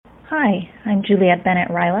Hi, I'm Juliet Bennett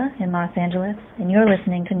Ryla in Los Angeles, and you're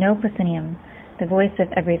listening to No Proscenium, the voice of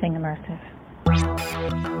everything immersive.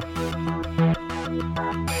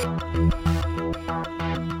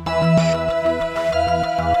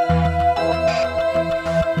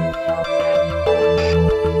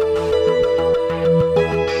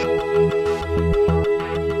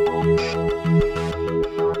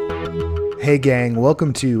 Hey gang,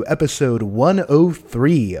 welcome to episode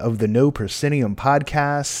 103 of the No Proscenium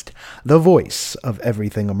podcast, the voice of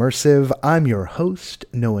everything immersive. I'm your host,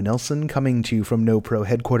 Noah Nelson, coming to you from No Pro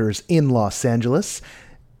headquarters in Los Angeles,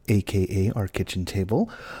 aka our kitchen table.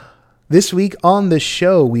 This week on the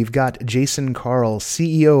show, we've got Jason Carl,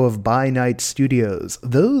 CEO of By Night Studios.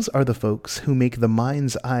 Those are the folks who make the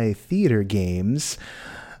Mind's Eye theater games.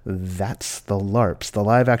 That's the LARPs, the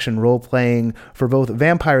live-action role-playing for both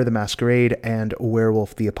Vampire the Masquerade and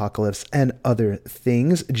Werewolf the Apocalypse and other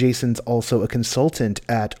things. Jason's also a consultant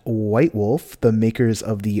at White Wolf, the makers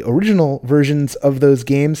of the original versions of those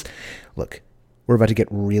games. Look, we're about to get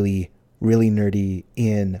really, really nerdy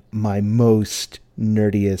in my most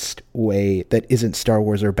nerdiest way that isn't Star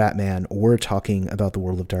Wars or Batman. We're talking about the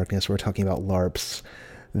World of Darkness. We're talking about LARPs.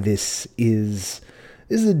 This is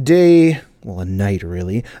a day, well, a night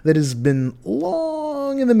really, that has been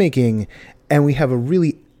long in the making, and we have a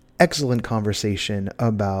really excellent conversation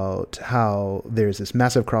about how there's this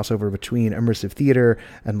massive crossover between immersive theater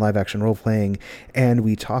and live-action role-playing, and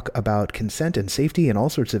we talk about consent and safety and all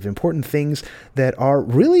sorts of important things that are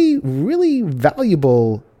really, really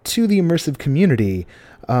valuable to the immersive community.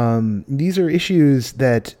 These are issues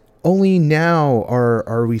that only now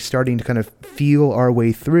are we starting to kind of feel our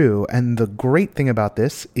way through. And the great thing about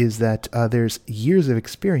this is that there's years of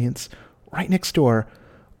experience right next door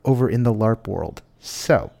over in the LARP world.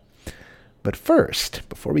 So, but first,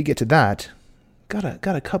 before we get to that, got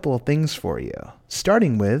a couple of things for you.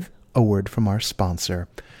 Starting with a word from our sponsor.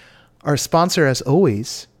 Our sponsor, as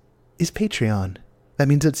always, is Patreon. That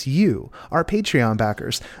means it's you, our Patreon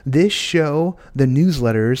backers. This show, the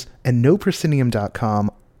newsletters, and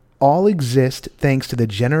NoProscenium.com all exist thanks to the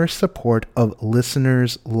generous support of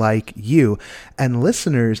listeners like you, and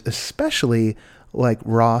listeners especially like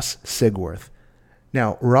Ross Sigworth.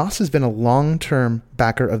 Now, Ross has been a long-term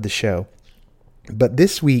backer of the show, but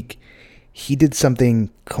this week he did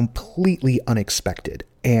something completely unexpected,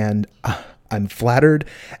 and I'm flattered.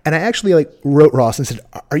 And I actually wrote Ross and said,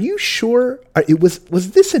 "Are you sure?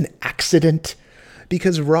 Was this an accident?"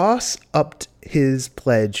 Because Ross upped his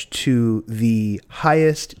pledge to the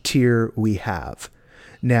highest tier we have.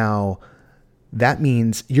 Now, that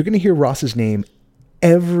means you're going to hear Ross's name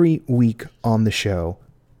every week on the show,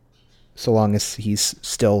 so long as he's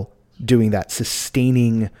still doing that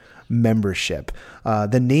sustaining membership.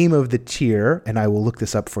 The name of the tier, and I will look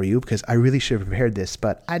this up for you because I really should have prepared this,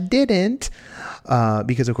 but I didn't,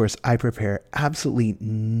 because of course I prepare absolutely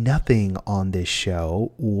nothing on this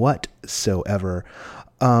show whatsoever.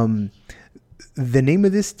 The name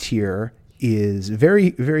of this tier is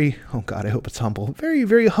very, very, oh God, I hope it's humble, very,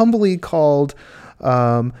 very humbly called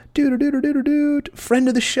friend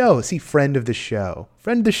of the show. See, friend of the show.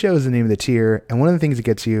 Friend of the show is the name of the tier, and one of the things it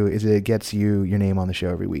gets you is it gets you your name on the show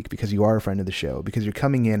every week because you are a friend of the show, because you're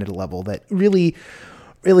coming in at a level that really,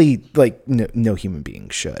 really, no human being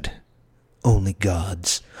should. Only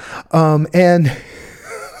gods. And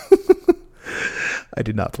I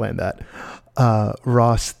did not plan that.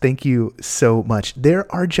 Ross, thank you so much.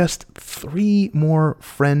 There are just 3 more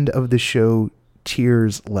friend of the show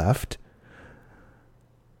tiers left.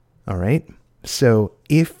 All right. So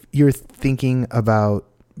if you're thinking about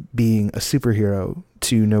being a superhero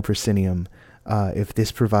to No Proscenium, if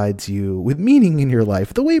this provides you with meaning in your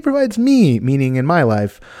life, the way it provides me meaning in my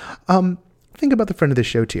life, think about the friend of the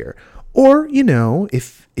show tier. Or,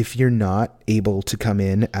 if you're not able to come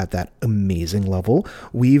in at that amazing level,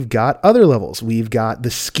 we've got other levels. We've got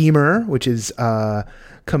the Schemer, which is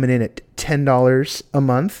coming in at $10 a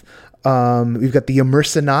month. We've got the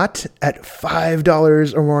Immersonaut at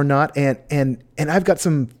 $5 or more not. And I've got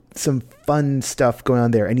some fun stuff going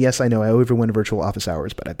on there. And yes, I know I owe everyone virtual office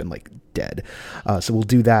hours, but I've been dead. So we'll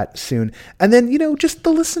do that soon. And then, just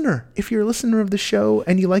the listener. If you're a listener of the show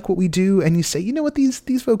and you like what we do and you say, you know what, these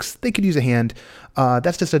folks, they could use a hand.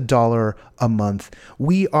 That's just $1 a month.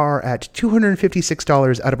 We are at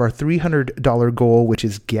 $256 out of our $300 goal, which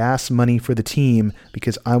is gas money for the team,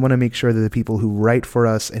 because I want to make sure that the people who write for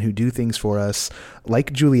us and who do things for us,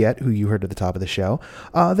 like Juliet, who you heard at the top of the show,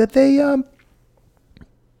 that they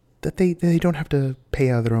don't have to pay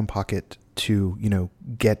out of their own pocket to,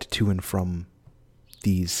 get to and from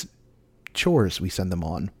these chores we send them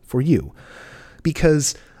on for you.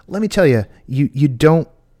 Because let me tell you, you don't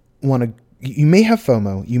want to, you may have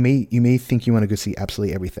FOMO. You may think you want to go see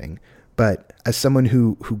absolutely everything. But as someone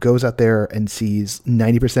who goes out there and sees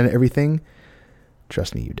 90% of everything,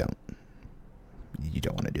 trust me, you don't. You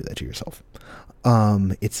don't want to do that to yourself.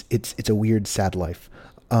 It's a weird, sad life.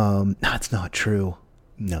 No, it's not true.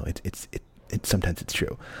 No, it's sometimes it's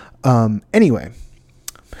true. Anyway,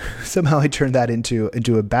 somehow I turned that into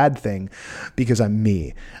a bad thing because I'm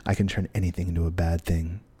me. I can turn anything into a bad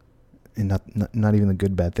thing. And not even a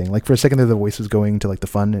good bad thing. Like for a second there, the voice was going to like the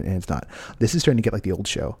fun, and it's not. This is starting to get like the old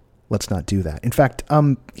show. Let's not do that. In fact,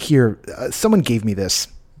 here, someone gave me this.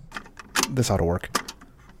 This ought to work.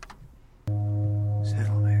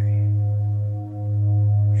 Settle, Mary.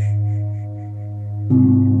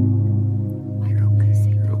 You're okay.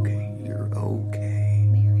 You're okay. You're okay.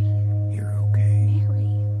 Mary. You're okay.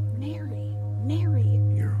 Mary.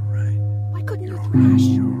 You're all right. Why couldn't you You're all thrash? right.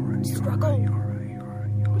 You're all right. Struggle. You're all right. You're all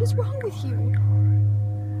right. What is wrong with you?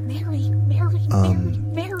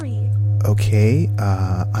 Mary. Okay,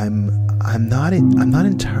 I'm not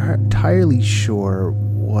entirely sure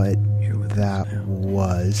what that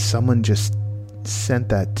was. Someone just sent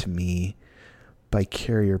that to me by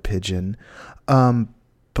carrier pigeon.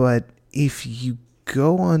 But if you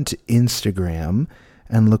go onto Instagram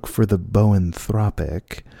and look for the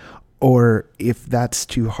Boanthropic, or if that's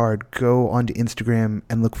too hard, go onto Instagram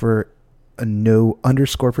and look for a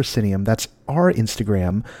no_proscenium. That's our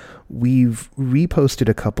Instagram. We've reposted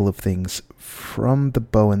a couple of things from the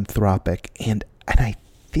Boanthropic, and I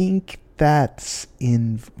think that's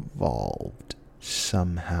involved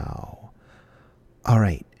somehow. All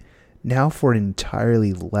right, now for an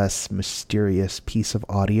entirely less mysterious piece of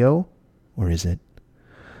audio, or is it?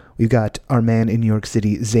 We've got our man in New York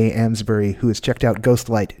City, Zay Amsbury, who has checked out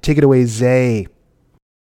Ghostlight. Take it away, Zay.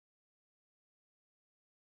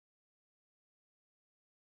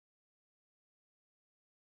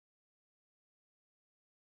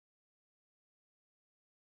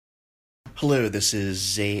 Hello, this is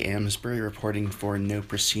Zay Amsbury reporting for No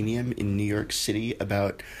Proscenium in New York City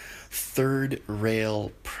about Third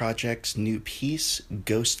Rail Project's new piece,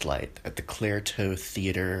 Ghostlight, at the Clairteau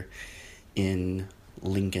Theater in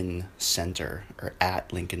Lincoln Center, or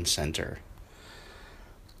at Lincoln Center.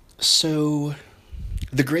 So,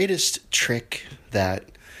 the greatest trick that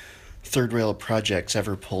Third Rail Projects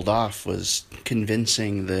ever pulled off was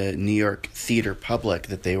convincing the New York theater public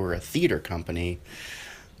that they were a theater company,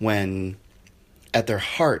 when at their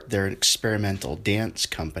heart they're an experimental dance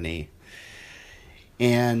company.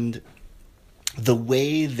 And the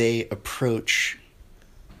way they approach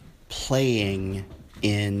playing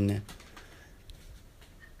in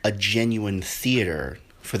a genuine theater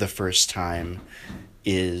for the first time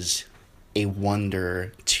is a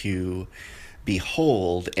wonder to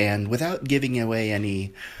behold. And without giving away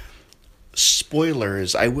any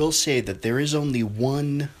spoilers, I will say that there is only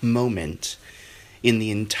one moment in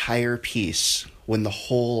the entire piece when the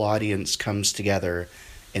whole audience comes together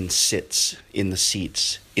and sits in the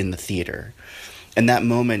seats in the theater. And that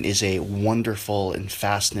moment is a wonderful and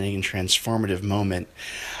fascinating and transformative moment.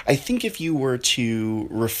 I think if you were to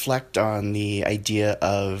reflect on the idea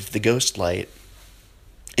of the ghost light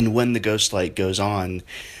and when the ghost light goes on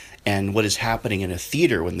and what is happening in a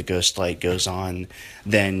theater when the ghost light goes on,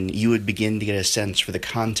 then you would begin to get a sense for the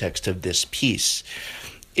context of this piece.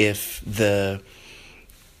 If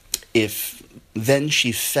Then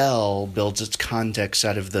She Fell builds its context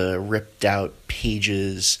out of the ripped out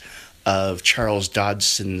pages of Charles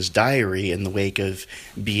Dodson's diary in the wake of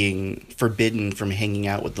being forbidden from hanging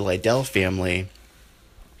out with the Liddell family,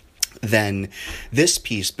 then this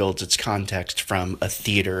piece builds its context from a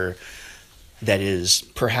theater that is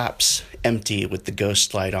perhaps empty with the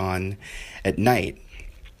ghost light on at night.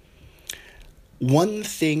 One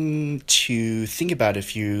thing to think about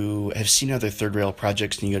if you have seen other Third Rail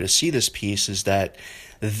projects and you go to see this piece is that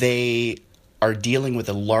they are dealing with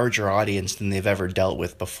a larger audience than they've ever dealt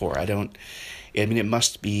with before. It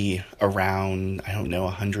must be around,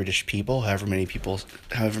 100-ish people, however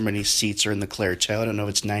many seats are in the Clairteau. I don't know if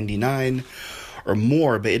it's 99 or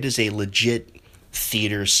more, but it is a legit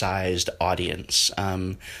theater-sized audience.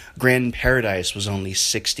 Grand Paradise was only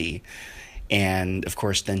 60. And, of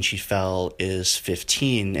course, Then She Fell is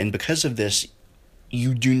 15. And because of this,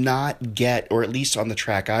 you do not get, or at least on the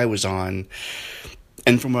track I was on,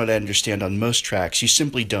 and from what I understand on most tracks, you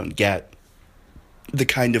simply don't get the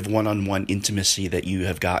kind of one-on-one intimacy that you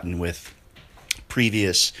have gotten with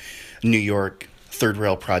previous New York Third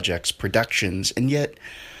Rail Projects productions. And yet,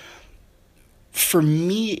 for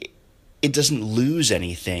me, it doesn't lose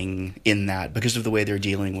anything in that because of the way they're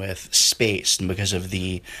dealing with space and because of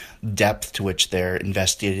the depth to which they're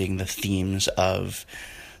investigating the themes of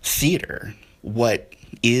theater. What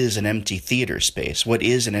is an empty theater space? What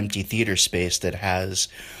is an empty theater space that has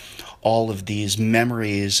all of these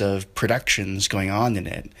memories of productions going on in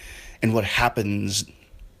it? And what happens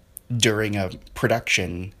during a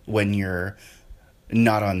production when you're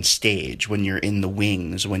not on stage, when you're in the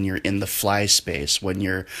wings, when you're in the fly space, when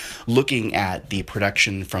you're looking at the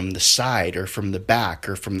production from the side or from the back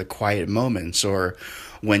or from the quiet moments, or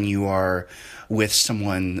when you are with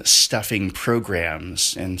someone stuffing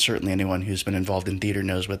programs. And certainly anyone who's been involved in theater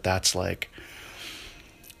knows what that's like.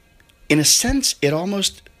 In a sense, it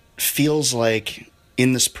almost feels like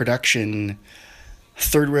in this production,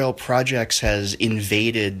 Third Rail Projects has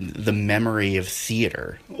invaded the memory of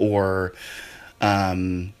theater, or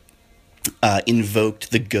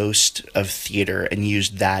invoked the ghost of theater and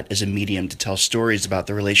used that as a medium to tell stories about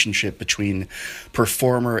the relationship between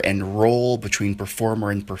performer and role, between performer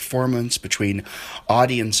and performance, between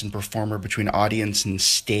audience and performer, between audience and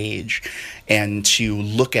stage, and to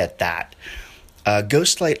look at that.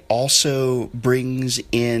 Ghostlight also brings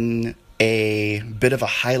in a bit of a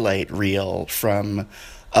highlight reel from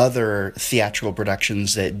other theatrical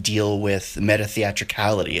productions that deal with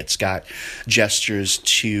meta-theatricality. It's got gestures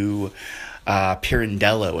to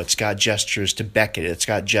Pirandello. It's got gestures to Beckett. It's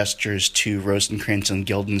got gestures to Rosencrantz and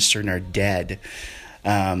Guildenstern Are Dead,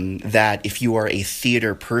 that if you are a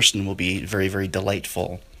theater person will be very, very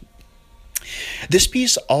delightful. This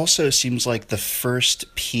piece also seems like the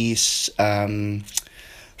first piece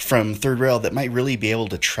from Third Rail that might really be able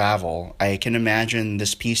to travel. I can imagine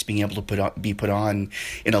this piece being able to be put on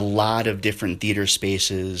in a lot of different theater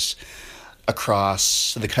spaces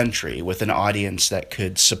across the country with an audience that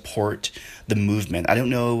could support the movement. I don't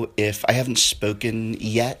know if I haven't spoken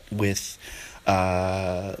yet with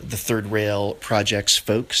the Third Rail Projects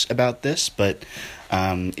folks about this, but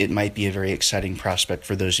it might be a very exciting prospect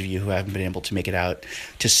for those of you who haven't been able to make it out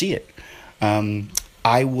to see it.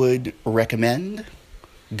 I would recommend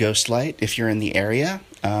Ghostlight if you're in the area,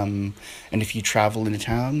 and if you travel into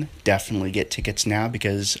town, definitely get tickets now,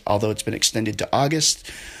 because although it's been extended to August,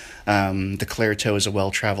 the Clairteau is a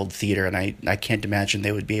well-traveled theater, and I can't imagine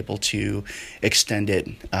they would be able to extend it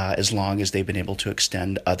as long as they've been able to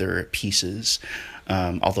extend other pieces,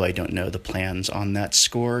 although I don't know the plans on that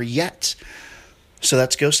score yet. So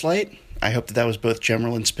that's Ghostlight. I hope that was both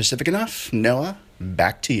general and specific enough. Noah,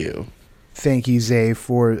 back to you. Thank you, Zay,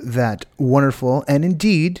 for that wonderful and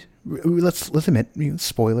indeed, let's admit,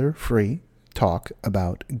 spoiler-free talk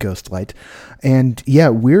about Ghostlight. And yeah,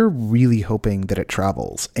 we're really hoping that it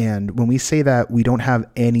travels. And when we say that, we don't have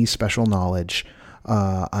any special knowledge.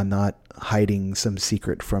 I'm not hiding some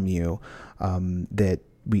secret from you that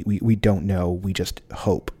we don't know. We just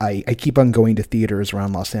hope. I keep on going to theaters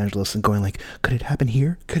around Los Angeles and going like, could it happen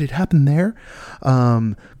here? Could it happen there?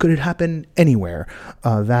 Could it happen anywhere?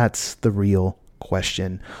 That's the real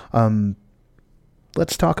question.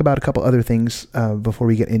 Let's talk about a couple other things before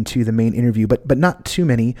we get into the main interview, but not too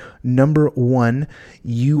many. Number one,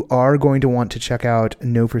 you are going to want to check out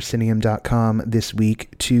noproscenium.com this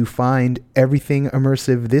week to find everything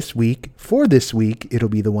immersive this week. For this week, it'll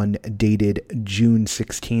be the one dated June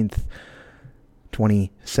 16th,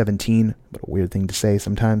 2017. What a weird thing to say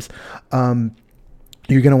sometimes.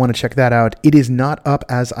 You're going to want to check that out. It is not up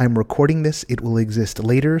as I'm recording this. It will exist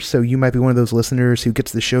later. So you might be one of those listeners who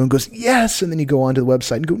gets the show and goes, yes, and then you go onto the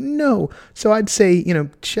website and go, no. So I'd say,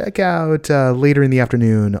 check out later in the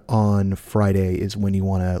afternoon on Friday is when you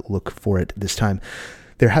want to look for it this time.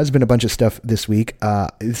 There has been a bunch of stuff this week,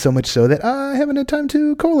 so much so that I haven't had time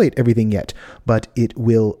to collate everything yet, but it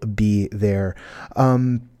will be there.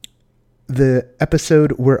 The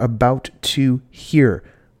episode we're about to hear,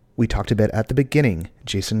 we talked a bit at the beginning.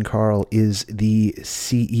 Jason Carl is the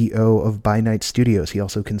CEO of By Night Studios. He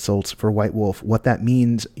also consults for White Wolf. What that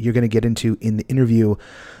means, you're going to get into in the interview.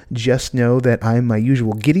 Just know that I'm my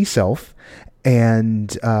usual giddy self,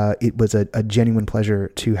 and it was a genuine pleasure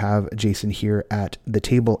to have Jason here at the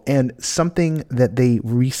table. And something that they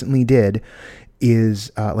recently did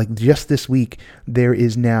is like just this week, there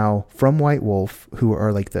is now from White Wolf, who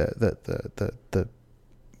are like the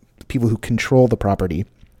people who control the property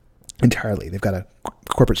entirely. They've got a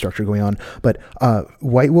corporate structure going on, but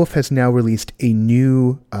White Wolf has now released a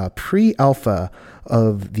new pre-alpha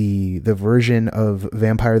of the version of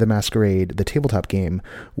Vampire the Masquerade, the tabletop game,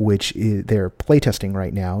 which they're playtesting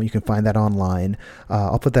right now. You can find that online.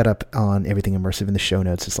 I'll put that up on Everything Immersive in the show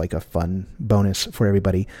notes. It's like a fun bonus for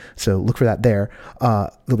everybody. So look for that there.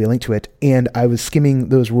 There'll be a link to it. And I was skimming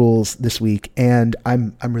those rules this week, and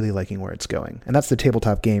I'm really liking where it's going. And that's the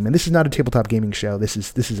tabletop game. And this is not a tabletop gaming show. This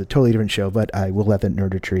is a totally different show, but I will let the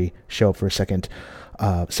nerdetry show up for a second.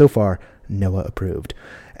 So far, Noah approved.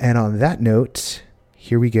 And on that note,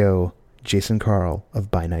 here we go. Jason Carl of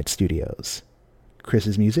By Night Studios.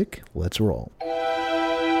 Chris's music, let's roll.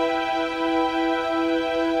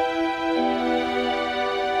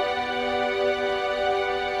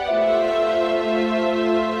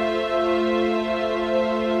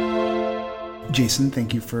 Jason,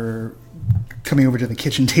 thank you for coming over to the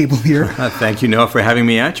kitchen table here. Thank you, Noah, for having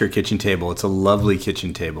me at your kitchen table. It's a lovely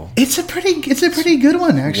kitchen table. It's a pretty good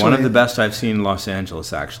one, actually. One of the best I've seen in Los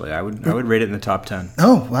Angeles, actually. I would rate it in the top 10.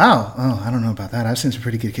 Oh, wow. Oh, I don't know about that. I've seen some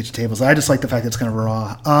pretty good kitchen tables. I just like the fact that it's kind of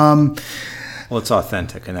raw. Well, it's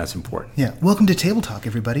authentic, and that's important. Yeah. Welcome to Table Talk,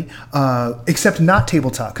 everybody. Except not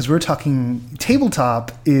Table Talk, because we're talking...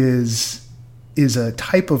 Tabletop is a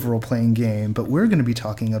type of role-playing game, but we're going to be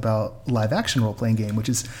talking about live-action role-playing game, which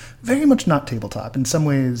is very much not tabletop. In some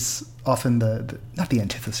ways, often the not the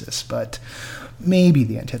antithesis, but maybe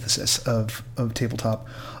the antithesis of tabletop.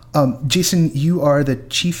 Jason, you are the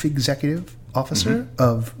Chief Executive Officer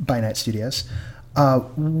of By Night Studios.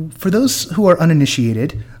 For those who are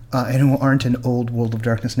uninitiated and who aren't an old World of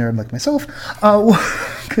Darkness nerd like myself,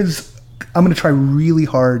 because I'm going to try really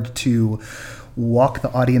hard to walk the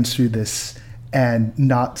audience through this and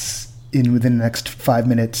not within the next 5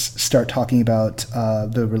 minutes start talking about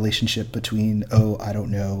the relationship between, I don't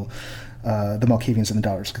know, the Malkavians and the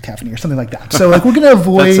Daughters of Cacophony or something like that. So like we're going to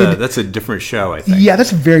avoid... that's a different show, I think. Yeah,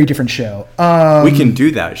 that's a very different show. We can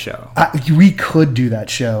do that show. We could do that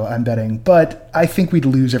show, I'm betting. But I think we'd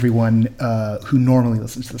lose everyone who normally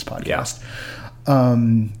listens to this podcast.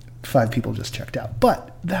 Yeah. 5 people just checked out.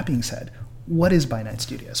 But that being said... What is By Night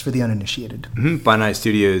Studios for the uninitiated? By Night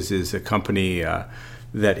Studios is a company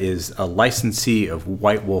that is a licensee of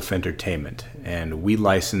White Wolf Entertainment, and we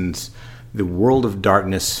license the World of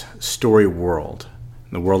Darkness story world.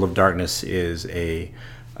 The World of Darkness is a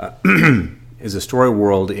story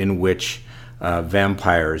world in which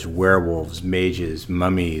vampires, werewolves, mages,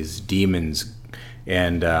 mummies, demons,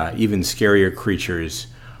 and even scarier creatures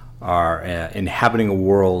are inhabiting a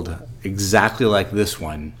world exactly like this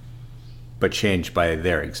one, but changed by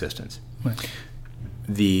their existence. Right.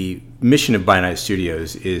 The mission of By Night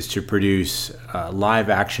Studios is to produce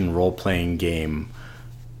live-action role-playing game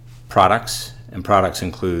products, and products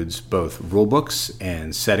includes both rule books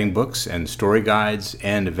and setting books and story guides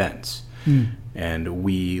and events. And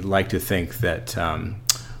we like to think that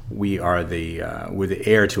we're the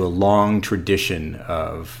heir to a long tradition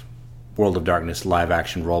of World of Darkness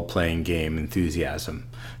live-action role-playing game enthusiasm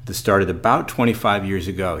that started about 25 years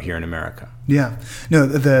ago here in America. Yeah. No,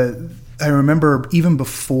 I remember even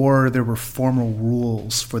before there were formal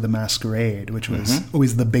rules for the Masquerade, which was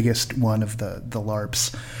always the biggest one of the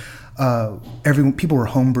LARPs. People were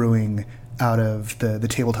homebrewing out of the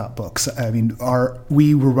tabletop books. I mean,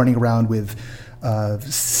 we were running around with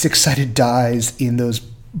 6-sided dies in those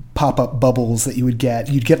pop-up bubbles that you would get.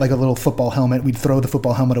 You'd get like a little football helmet. We'd throw the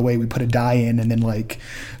football helmet away. We'd put a die in, and then like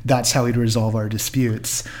that's how we'd resolve our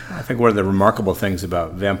disputes. I think one of the remarkable things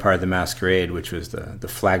about Vampire the Masquerade, which was the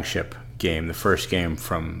flagship game, the first game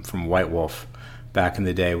from White Wolf back in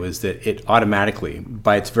the day, was that it automatically,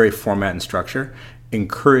 by its very format and structure,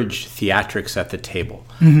 encouraged theatrics at the table.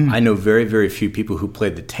 I know very, very few people who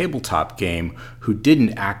played the tabletop game who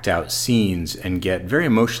didn't act out scenes and get very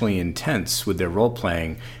emotionally intense with their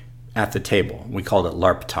role-playing at the table. We called it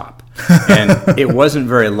LARP top. And it wasn't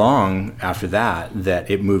very long after that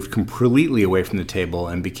it moved completely away from the table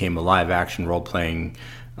and became a live-action role-playing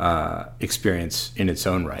experience in its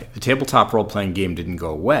own right. The tabletop role-playing game didn't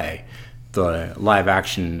go away. The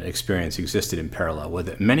live-action experience existed in parallel with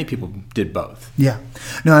it. Many people did both. Yeah.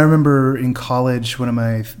 No, I remember in college,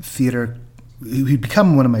 he'd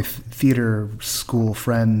become one of my theater school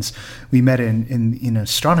friends. We met in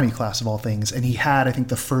astronomy class of all things, and he had, I think,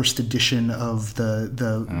 the first edition of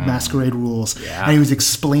the Masquerade rules, and he was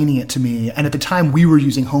explaining it to me. And at the time, we were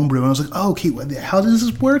using homebrew, and I was like, "Oh, okay, how does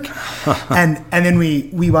this work?" and then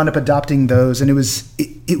we wound up adopting those, and it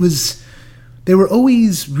was. They were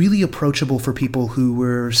always really approachable for people who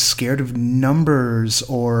were scared of numbers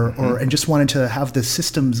and just wanted to have the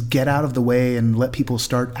systems get out of the way and let people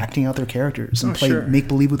start acting out their characters and play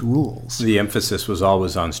make-believe with rules. The emphasis was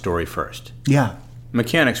always on story first. Yeah.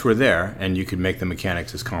 Mechanics were there, and you could make the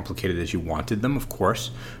mechanics as complicated as you wanted them, of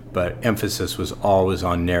course, but emphasis was always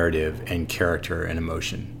on narrative and character and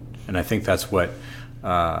emotion. And I think that's what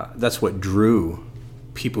drew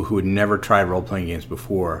people who had never tried role-playing games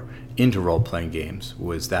before into role-playing games,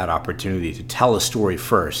 was that opportunity to tell a story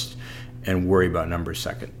first and worry about numbers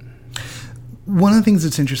second. One of the things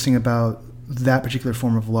that's interesting about that particular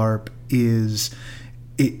form of LARP is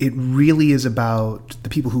it really is about the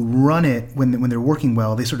people who run it when they're working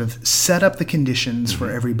well. They sort of set up the conditions for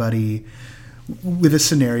everybody with a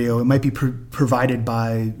scenario. It might be provided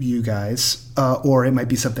by you guys, or it might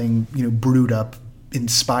be something brewed up,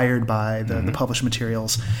 inspired by the published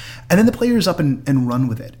materials, and then the players up and run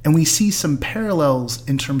with it. And we see some parallels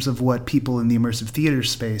in terms of what people in the immersive theater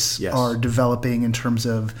space are developing in terms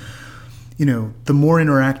of, the more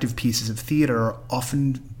interactive pieces of theater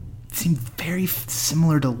often seem very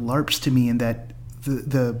similar to LARPs to me, in that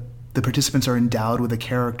the participants are endowed with a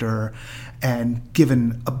character and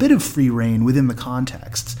given a bit of free reign within the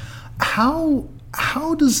contexts. How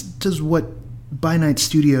does what By Night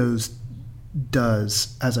Studios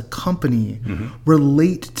does as a company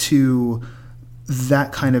relate to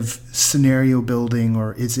that kind of scenario building,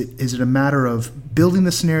 or is it a matter of building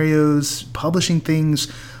the scenarios, publishing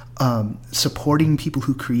things, supporting people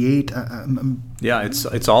who create? Yeah,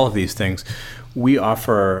 it's all of these things. We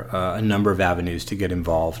offer a number of avenues to get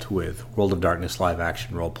involved with World of Darkness live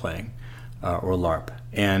action role playing, or LARP,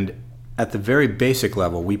 and at the very basic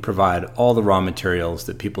level, we provide all the raw materials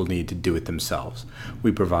that people need to do it themselves.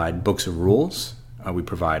 We provide books of rules, we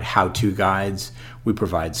provide how-to guides, we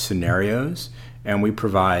provide scenarios, and we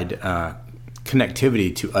provide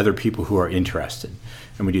connectivity to other people who are interested.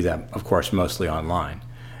 And we do that, of course, mostly online.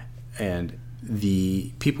 And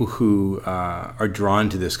the people who are drawn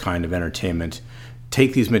to this kind of entertainment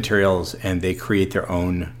take these materials and they create their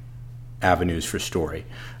own avenues for story.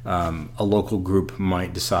 A local group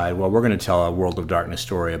might decide, well, we're going to tell a World of Darkness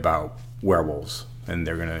story about werewolves, and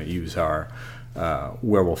they're going to use our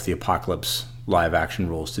Werewolf the Apocalypse live action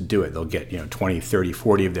rules to do it. They'll get 20, 30,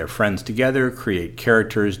 40 of their friends together, create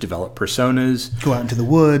characters, develop personas, go out into the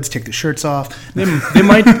woods, take the shirts off. They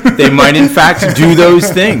might in fact do those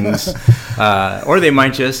things, or they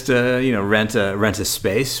might just rent a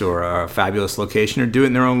space or a fabulous location, or do it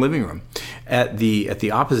in their own living room. At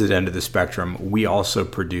the opposite end of the spectrum, we also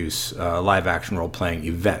produce live action role playing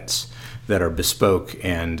events that are bespoke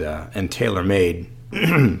and tailor-made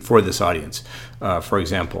for this audience. For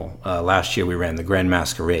example, last year we ran the Grand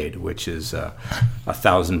Masquerade, which is a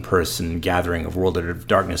 1,000-person gathering of World of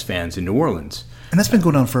Darkness fans in New Orleans. And that's been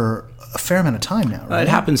going on for a fair amount of time now, right? It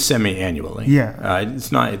happens semi-annually. Yeah.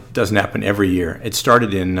 It doesn't happen every year. It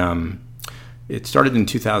started in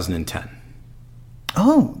 2010.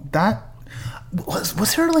 Oh, that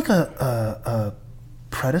was there like a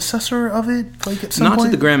predecessor of it, like at some point? Not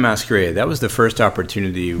to the Grand Masquerade. That was the first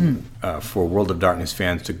opportunity for World of Darkness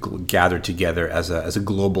fans to gather together as a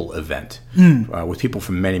global event with people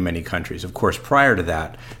from many, many countries. Of course, prior to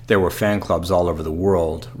that, there were fan clubs all over the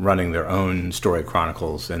world running their own story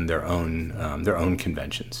chronicles and their own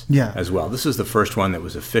conventions as well. This is the first one that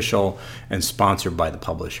was official and sponsored by the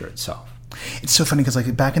publisher itself. It's so funny because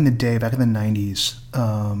like back in the day, back in the 90s,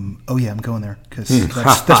 I'm going there because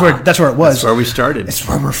that's where it was. That's where we started. It's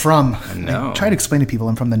where we're from. I know. I try to explain to people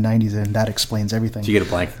I'm from the 90s, and that explains everything. Do you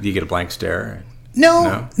get a blank stare?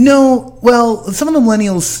 No. Well, some of the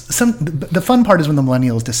millennials. The fun part is when the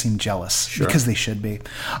millennials just seem jealous because they should be.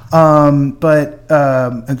 But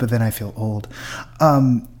then I feel old.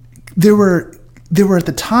 There were at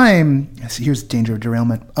the time. Here's danger of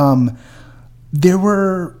derailment.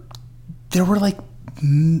 There were like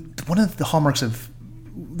one of the hallmarks of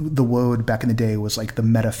the WOD back in the day was like the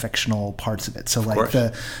metafictional parts of it. So like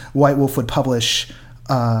the White Wolf would publish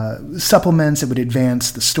supplements that would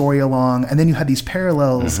advance the story along, and then you had these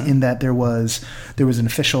parallels in that there was an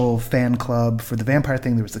official fan club for the vampire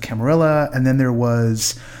thing. There was the Camarilla, and then there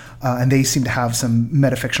was and they seemed to have some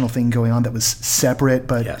metafictional thing going on that was separate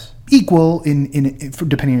but equal in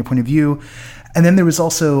depending on your point of view. And then there was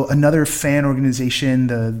also another fan organization,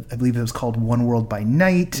 I believe it was called One World by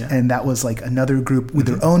Night, and that was like another group with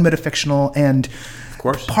their own metafictional. And of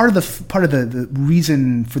course, part of the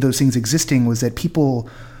reason for those things existing was that people,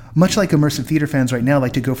 much like immersive theater fans right now,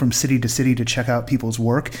 like to go from city to city to check out people's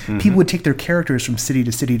work. People would take their characters from city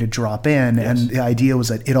to city to drop in, and the idea was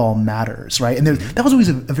that it all matters, right? And that was always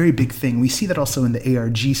a very big thing. We see that also in the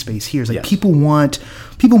ARG space here. It's like people want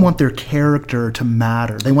their character to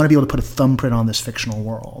matter. They want to be able to put a thumbprint on this fictional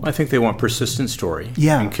world. I think they want persistent story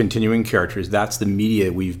and continuing characters. That's the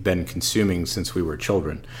media we've been consuming since we were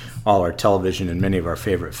children. All our television and many of our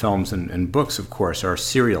favorite films and books, of course, are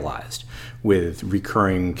serialized with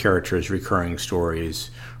recurring characters, recurring stories,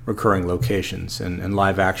 recurring locations, and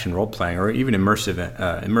live action role playing, or even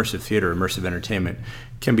immersive theater, immersive entertainment,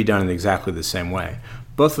 can be done in exactly the same way.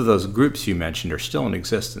 Both of those groups you mentioned are still in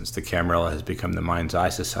existence. The Camarilla has become the Mind's Eye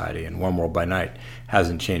Society, and One World by Night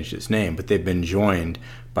hasn't changed its name, but they've been joined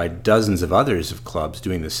by dozens of others of clubs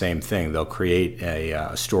doing the same thing. They'll create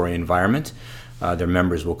a story environment. Their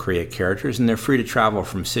members will create characters, and they're free to travel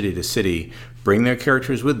from city to city, bring their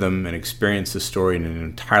characters with them, and experience the story in an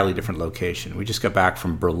entirely different location. We just got back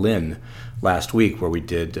from Berlin last week, where we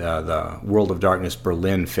did the World of Darkness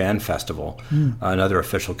Berlin Fan Festival, another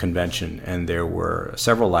official convention, and there were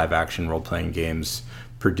several live-action role-playing games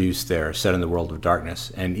produced there, set in the World of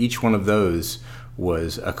Darkness, and each one of those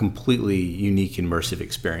was a completely unique, immersive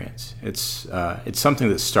experience. It's something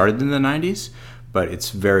that started in the 90s, but it's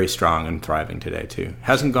very strong and thriving today too.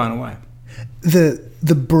 Hasn't gone away.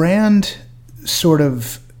 The brand sort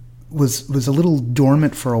of was a little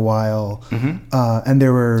dormant for a while, and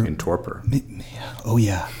there were In torpor. Oh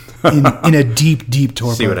yeah, in a deep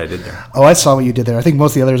torpor. See what I did there? Oh, I saw what you did there. I think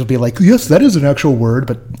most of the others will be like, yes, that is an actual word,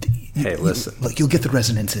 but Hey, listen. you'll get the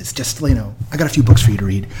resonances. Just I got a few books for you to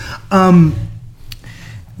read.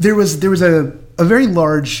 There was a very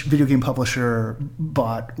large video game publisher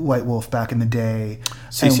bought White Wolf back in the day.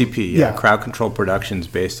 CCP, And, Crowd Control Productions,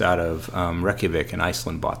 based out of Reykjavik in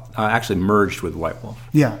Iceland, actually merged with White Wolf.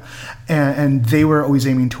 Yeah, and they were always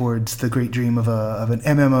aiming towards the great dream of an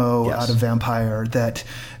MMO Yes. out of Vampire that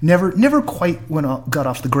never quite got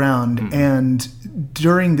off the ground. Mm-hmm. And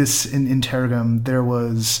during this in Interregnum, there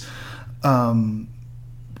was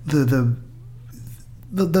the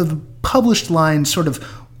published line sort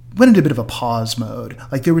of went into a bit of a pause mode.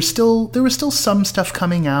 Like there was still some stuff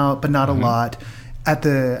coming out, but not a lot. At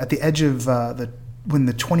the edge of when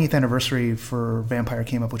the 20th anniversary for Vampire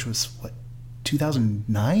came up, which was what,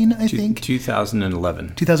 2009, I think?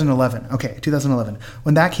 2011. 2011. Okay, 2011.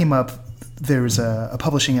 When that came up, there was a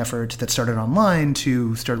publishing effort that started online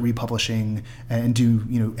to start republishing and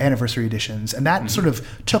do anniversary editions, and that sort of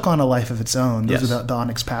took on a life of its own. Those Yes. are the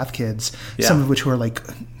Onyx Path kids, Yeah. some of which were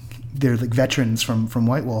they're like veterans from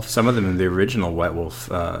White Wolf. Some of them are the original White Wolf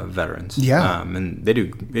veterans. Yeah. And they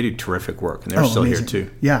do terrific work, and they're still amazing. here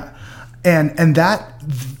too. Yeah, and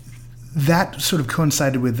that sort of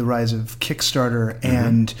coincided with the rise of Kickstarter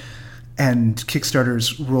and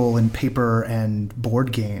Kickstarter's role in paper and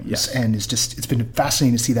board games, Yes. and it's been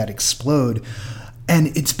fascinating to see that explode.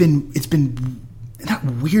 And it's been not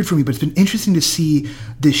weird for me, but it's been interesting to see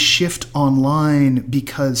this shift online,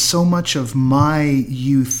 because so much of my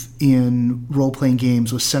youth in role-playing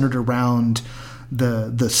games was centered around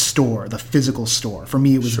the store, the physical store. For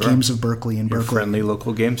me, it was Sure. Games of Berkeley in Your Berkeley. friendly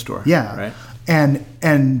local game store. Yeah. Right.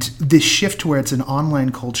 And this shift to where it's an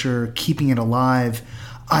online culture, keeping it alive,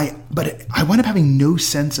 I wind up having no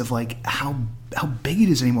sense of how big it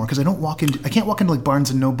is anymore, because I can't walk into like Barnes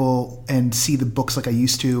and Noble and see the books like I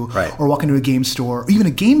used to, Right. or walk into a game store, or even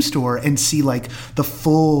a game store and see like the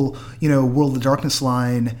full World of Darkness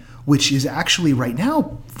line, which is actually right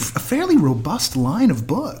now a fairly robust line of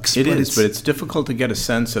books. But it's difficult to get a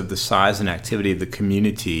sense of the size and activity of the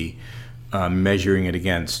community, measuring it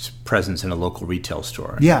against presence in a local retail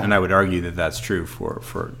store. Yeah. And I would argue that that's true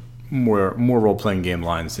for more role-playing game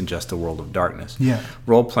lines than just the World of Darkness. Yeah.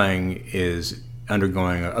 Role-playing is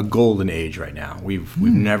undergoing a golden age right now. We've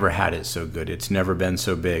never had it so good. It's never been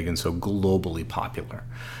so big and so globally popular.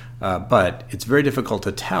 But it's very difficult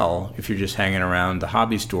to tell if you're just hanging around the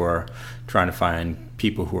hobby store trying to find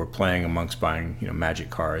people who are playing amongst buying Magic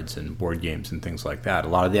cards and board games and things like that. A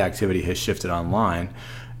lot of the activity has shifted online,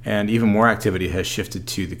 and even more activity has shifted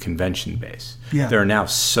to the convention base. Yeah. There are now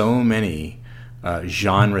so many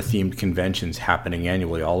genre-themed conventions happening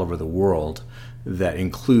annually all over the world that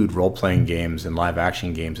include role-playing games and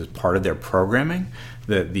live-action games as part of their programming,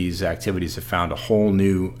 that these activities have found a whole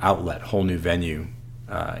new outlet, whole new venue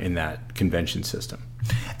in that convention system.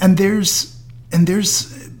 And there's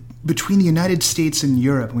between the United States and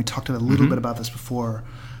Europe, and we talked a little bit about this before.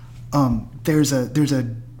 There's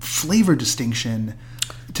a flavor distinction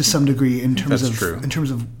to some degree in terms That's of true. in terms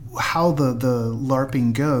of how the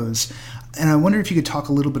LARPing goes. And I wonder if you could talk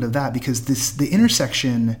a little bit of that, because the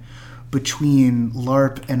intersection between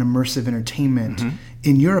LARP and immersive entertainment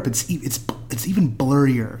in Europe, it's even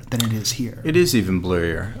blurrier than it is here. It is even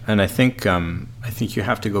blurrier, and I think you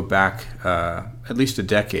have to go back at least a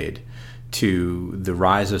decade to the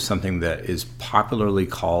rise of something that is popularly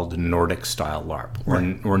called Nordic-style LARP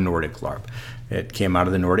or Nordic LARP. It came out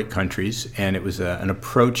of the Nordic countries, and it was an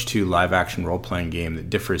approach to live-action role-playing game that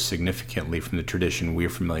differs significantly from the tradition we're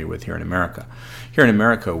familiar with here in America. Here in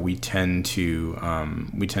America, we tend to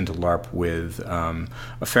LARP with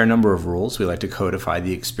a fair number of rules. We like to codify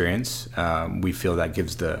the experience. We feel that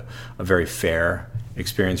gives a very fair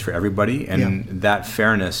experience for everybody, and that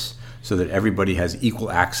fairness, so that everybody has equal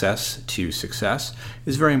access to success,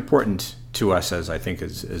 is very important to us as a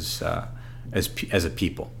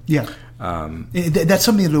people. Yeah. That's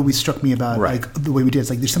something that always struck me about Right. like the way we did. It's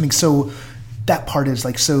like there's something so, that part is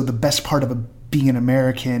like so the best part of being an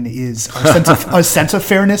American is our sense of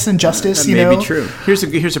fairness and justice. That may be true.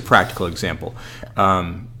 Here's a practical example.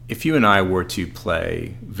 If you and I were to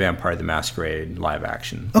play Vampire the Masquerade live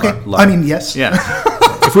action. Okay. I mean, yes. Yeah.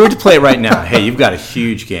 If we were to play it right now, hey, you've got a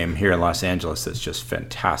huge game here in Los Angeles that's just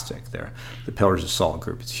fantastic. They're the Pillars of Salt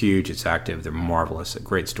group. It's huge. It's active. They're marvelous. A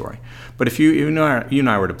great story. But if you and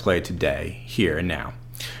I were to play it today, here and now,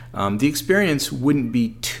 the experience wouldn't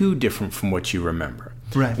be too different from what you remember.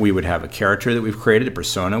 Right. We would have a character that we've created, a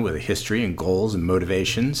persona with a history and goals and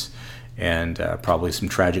motivations, and probably some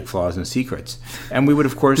tragic flaws and secrets. And we would,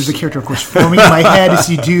 of course... There's a character, of course, forming in my head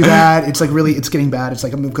as you do that. It's like really, it's getting bad. It's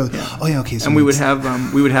like, I'm going to go, oh yeah, okay. So and we would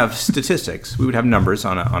have statistics. We would have numbers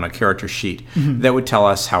on a character sheet that would tell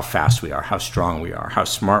us how fast we are, how strong we are, how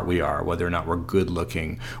smart we are, whether or not we're good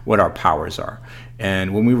looking, what our powers are.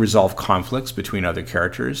 And when we resolve conflicts between other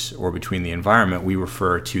characters or between the environment, we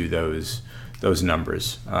refer to those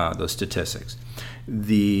numbers, those statistics.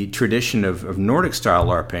 The tradition of Nordic-style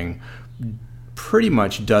LARPing pretty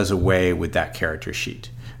much does away with that character sheet.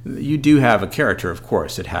 You do have a character, of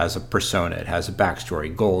course. It has a persona. It has a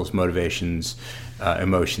backstory, goals, motivations,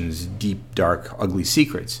 emotions, deep, dark, ugly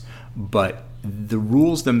secrets. But the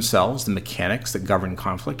rules themselves, the mechanics that govern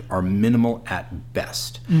conflict, are minimal at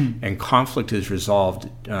best. And conflict is resolved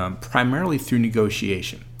primarily through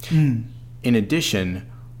negotiation. In addition,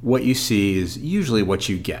 what you see is usually what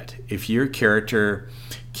you get. If your character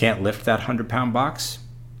can't lift that 100-pound box,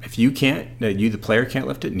 if you can't, you the player can't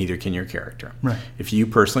lift it, neither can your character. Right. If you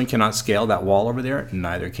personally cannot scale that wall over there,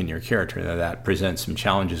 neither can your character. Now, that presents some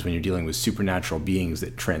challenges when you're dealing with supernatural beings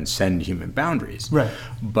that transcend human boundaries. Right.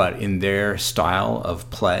 But in their style of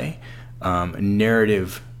play,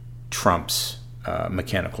 narrative trumps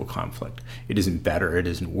mechanical conflict. It isn't better, it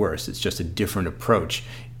isn't worse, it's just a different approach.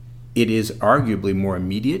 It is arguably more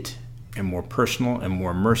immediate and more personal and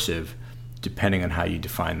more immersive, depending on how you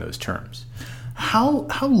define those terms. How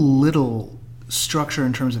little structure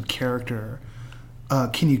in terms of character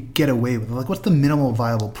can you get away with? Like, what's the minimal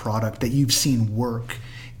viable product that you've seen work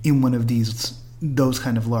in one of those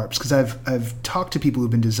kind of LARPs? Because I've talked to people who've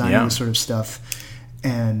been designing this sort of stuff,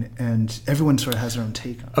 and everyone sort of has their own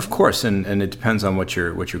take on it. Of course, and it depends on what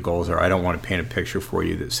your goals are. I don't want to paint a picture for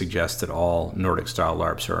you that suggests that all Nordic-style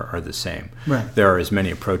LARPs are the same. Right. There are as many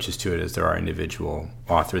approaches to it as there are individual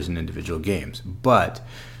authors and individual games. But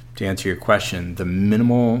to answer your question, the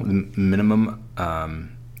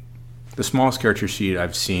smallest character sheet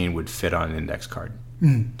I've seen would fit on an index card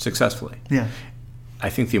successfully. Yeah. I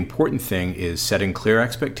think the important thing is setting clear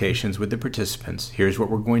expectations with the participants. Here's what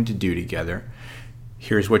we're going to do together.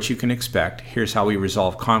 Here's what you can expect. Here's how we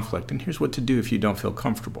resolve conflict. And here's what to do if you don't feel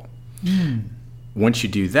comfortable. Once you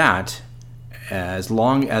do that, as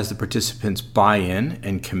long as the participants buy in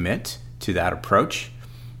and commit to that approach,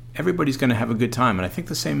 everybody's going to have a good time. And I think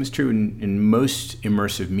the same is true in most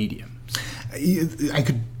immersive mediums. I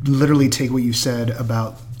could literally take what you said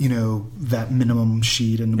about, that minimum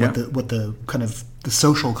sheet and what the kind of the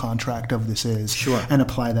social contract of this is, and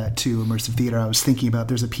apply that to immersive theater. I was thinking about,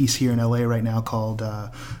 there's a piece here in LA right now called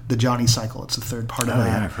the Johnny Cycle. It's the third part of that.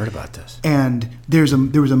 Yeah, I've heard about this. And there was a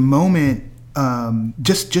moment,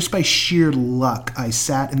 just by sheer luck, I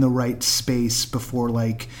sat in the right space before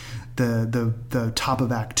the top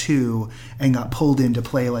of Act 2 and got pulled in to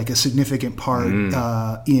play like a significant part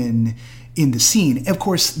in the scene. Of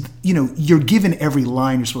course, you're given every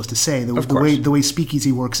line you're supposed to say. The way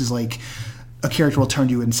Speakeasy works is like a character will turn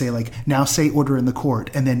to you and say like, now say order in the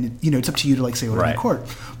court, and then it's up to you to like say order in the court.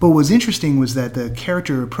 But what was interesting was that the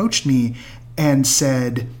character approached me and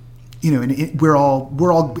said, we're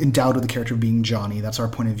all endowed with the character of being Johnny. That's our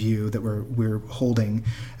point of view that we're holding.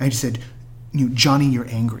 And he said, Johnny, you're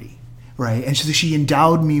angry. Right. And so she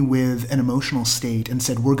endowed me with an emotional state and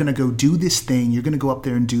said, we're going to go do this thing. You're going to go up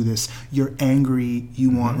there and do this. You're angry.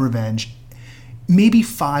 You want revenge. Maybe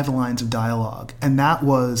 5 lines of dialogue. And that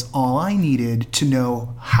was all I needed to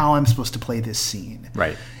know how I'm supposed to play this scene.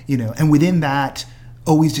 Right. And within that,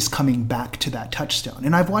 always just coming back to that touchstone.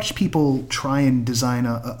 And I've watched people try and design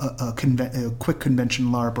a quick convention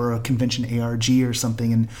LARP or a convention ARG or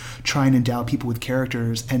something and try and endow people with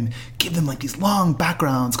characters and give them like these long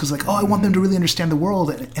backgrounds because like, I want them to really understand the world.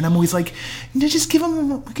 And I'm always like, just give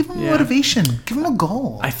them motivation, give them a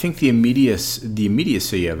goal. I think the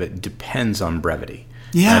immediacy of it depends on brevity.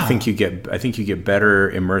 Yeah. And I think you get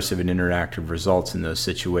better immersive and interactive results in those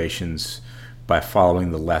situations by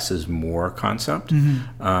following the less is more concept.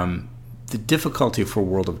 the difficulty for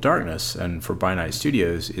World of Darkness and for By Night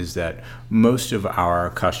Studios is that most of our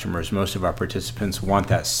customers, most of our participants want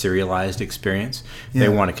that serialized experience. Yeah. They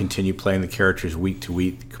want to continue playing the characters week to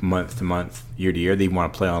week, month to month, year to year. They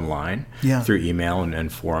want to play online through email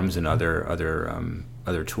and forums and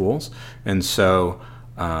other tools. And so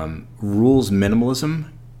rules minimalism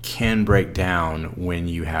can break down when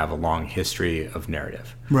you have a long history of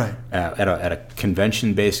narrative. Right. At a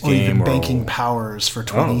convention-based Or game. even banking powers for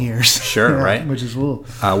 20 years. Sure, Yeah, right. Which is cool.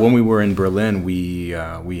 When we were in Berlin, we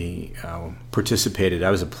participated. I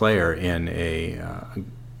was a player in a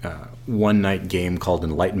one-night game called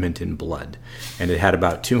Enlightenment in Blood, and it had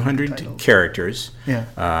about 200 characters. Yeah.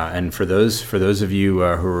 And for those of you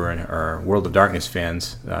who are World of Darkness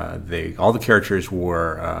fans, all the characters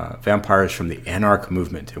were vampires from the Anarch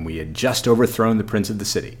movement, and we had just overthrown the Prince of the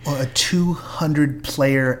City. Well, a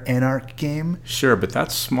 200-player Anarch game? Sure, but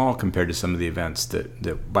that's small compared to some of the events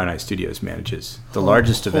that By Night Studios manages. The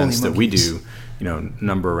largest events that we do,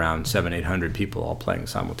 number around 700-800 people all playing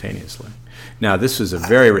simultaneously. Now, this was a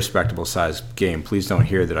very respectable sized game. Please don't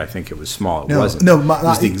hear that I think it was small. It wasn't. No, it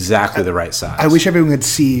was exactly the right size. I wish everyone could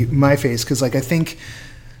see my face because, I think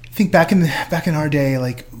back in our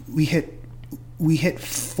day, we hit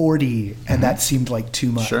 40, and that seemed like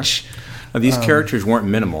too much. Sure. Now, these characters weren't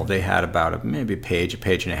minimal. They had about maybe a page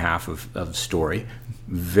and a half of story.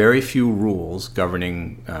 Very few rules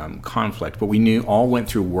governing conflict, but we all went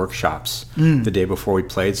through workshops the day before we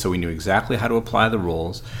played, so we knew exactly how to apply the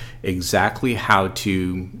rules, exactly how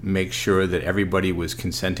to make sure that everybody was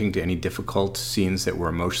consenting to any difficult scenes that were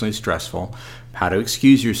emotionally stressful, how to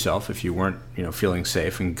excuse yourself if you weren't feeling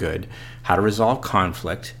safe and good, how to resolve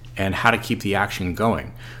conflict, and how to keep the action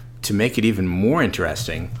going. To make it even more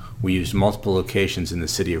interesting, we used multiple locations in the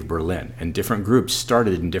city of Berlin, and different groups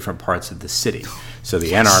started in different parts of the city. So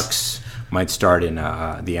the Anarchs might start in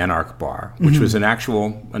the Anarch Bar, which was a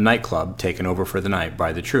nightclub taken over for the night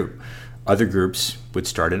by the troupe. Other groups would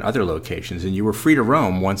start in other locations, and you were free to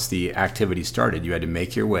roam once the activity started. You had to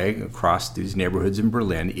make your way across these neighborhoods in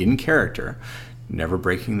Berlin in character, never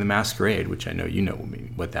breaking the masquerade, which I know you know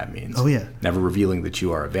what that means. Oh, yeah. Never revealing that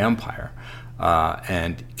you are a vampire.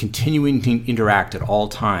 And continuing to interact at all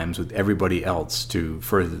times with everybody else to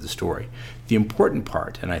further the story. The important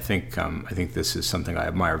part, and I think this is something I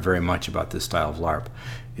admire very much about this style of LARP,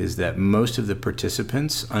 is that most of the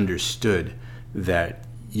participants understood that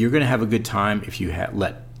you're going to have a good time if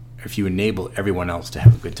you enable everyone else to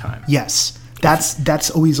have a good time. Yes,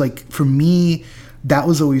 that's always for me. That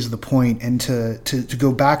was always the point, and to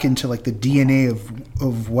go back into the DNA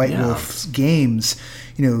of White Wolf's games,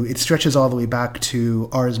 it stretches all the way back to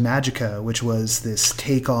Ars Magica, which was this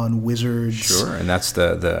take on wizards. Sure, and that's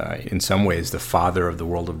the in some ways the father of the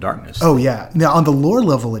World of Darkness. Oh yeah, now on the lore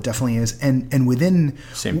level it definitely is, and within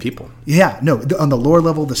same people. Yeah, no, on the lore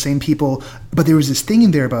level the same people, but there was this thing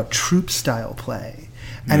in there about troop style play,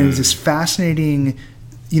 and it was this fascinating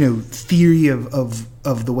theory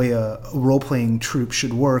of the way a role-playing troupe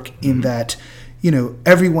should work in that,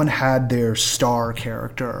 everyone had their star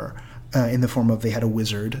character in the form of they had a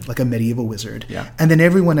wizard, like a medieval wizard. Yeah. And then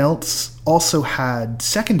everyone else also had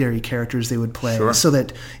secondary characters they would play. Sure. So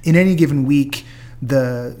that in any given week,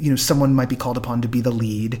 someone might be called upon to be the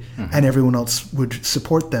lead and everyone else would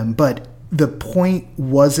support them. But the point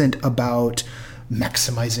wasn't about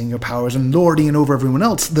maximizing your powers and lording it over everyone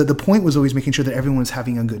else. The point was always making sure that everyone was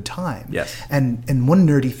having a good time. Yes. And one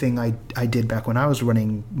nerdy thing I did back when I was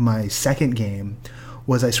running my second game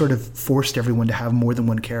was I sort of forced everyone to have more than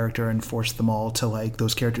one character and forced them all to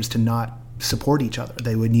those characters to not support each other.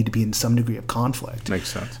 They would need to be in some degree of conflict. Makes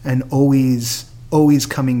sense. And always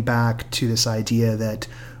coming back to this idea that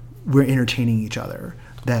we're entertaining each other,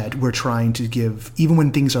 that we're trying to give, even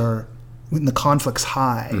when the conflict's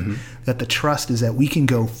high, that the trust is that we can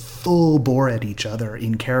go full bore at each other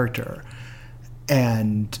in character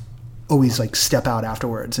and always step out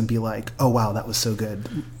afterwards and be like, oh wow, that was so good.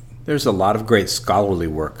 There's a lot of great scholarly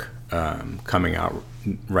work coming out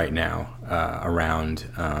right now around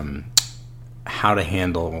how to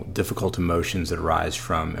handle difficult emotions that arise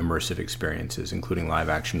from immersive experiences, including live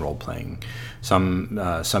action role playing. Some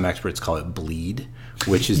experts call it bleed,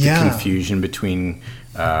 which is the confusion between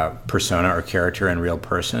persona or character and real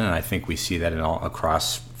person, and I think we see that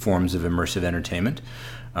across forms of immersive entertainment.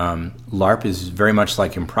 LARP is very much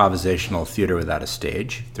like improvisational theater without a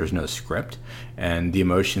stage. There's no script, and the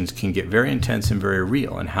emotions can get very intense and very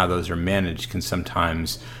real, and how those are managed can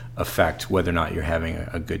sometimes affect whether or not you're having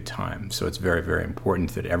a good time. So it's very, very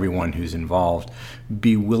important that everyone who's involved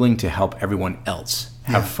be willing to help everyone else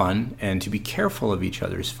have fun and to be careful of each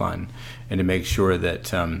other's fun and to make sure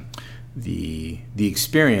that the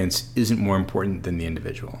experience isn't more important than the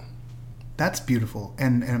individual. That's beautiful,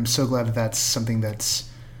 and I'm so glad that that's something that's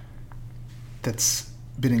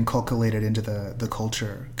been inculcated into the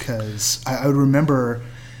culture. Because I would remember,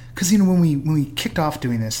 because when we kicked off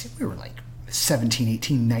doing this, we were like 17,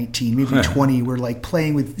 18, 19, maybe 20. We're like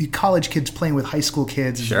playing with college kids, playing with high school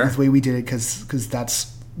kids. Sure. Is the way we did it, because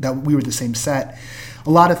we were the same set. A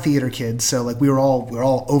lot of theater kids, so like we were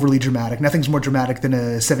all overly dramatic. Nothing's more dramatic than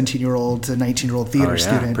a 17-year-old to 19-year-old theater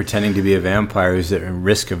student pretending to be a vampire who's at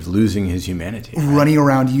risk of losing his humanity, right? Running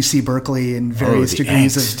around UC Berkeley in various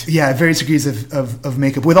degrees of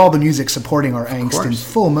makeup, with all the music supporting our angst in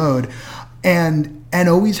full mode, and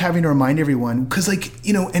always having to remind everyone, because and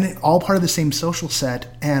it all part of the same social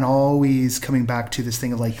set, and always coming back to this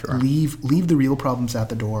thing of like, leave the real problems at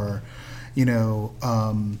the door,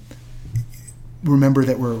 remember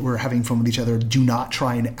that we're having fun with each other. Do not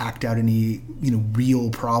try and act out any real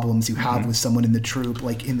problems you have with someone in the troupe,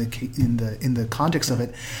 like in the context of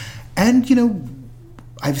it. And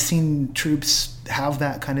I've seen troupes have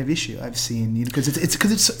that kind of issue. I've seen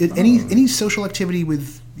because any social activity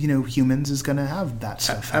with humans is going to have that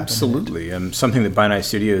stuff happen. Absolutely. Something that By Night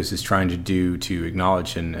Studios is trying to do to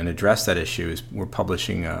acknowledge and address that issue is we're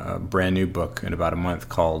publishing a brand new book in about a month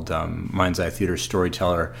called Mind's Eye Theater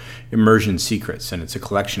Storyteller Immersion Secrets, and it's a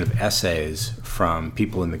collection of essays from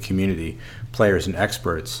people in the community, players and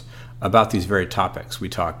experts, about these very topics. We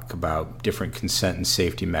talk about different consent and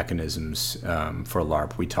safety mechanisms for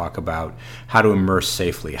LARP. We talk about how to immerse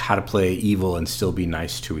safely, how to play evil and still be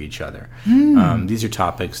nice to each other. These are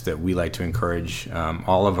topics that we like to encourage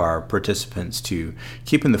all of our participants to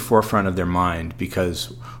keep in the forefront of their mind,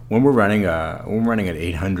 because when we're running an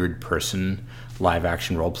 800-person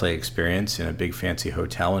live-action role-play experience in a big fancy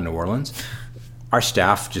hotel in New Orleans, our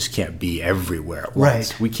staff just can't be everywhere at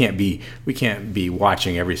once. Right. We can't be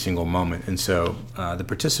watching every single moment, and so the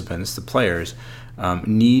participants, the players,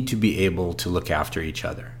 need to be able to look after each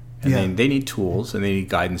other, and they need tools and they need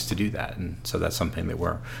guidance to do that, and so that's something that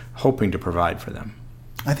we're hoping to provide for them.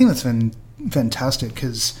 I think that's been fantastic,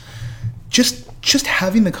 because just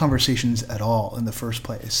having the conversations at all in the first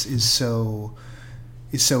place is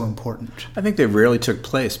so important. I think they rarely took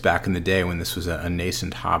place back in the day when this was a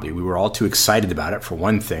nascent hobby. We were all too excited about it, for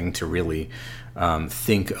one thing, to really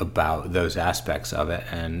think about those aspects of it,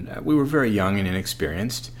 and we were very young and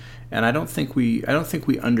inexperienced. And I don't think we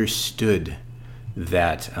understood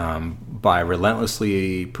that by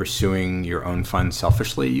relentlessly pursuing your own fun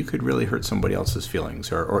selfishly, you could really hurt somebody else's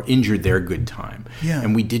feelings or injure their good time. Yeah.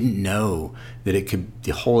 And we didn't know that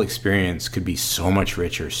the whole experience could be so much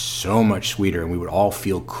richer, so much sweeter, and we would all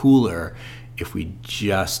feel cooler if we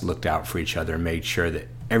just looked out for each other and made sure that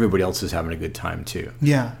everybody else is having a good time too.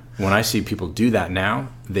 Yeah. When I see people do that now,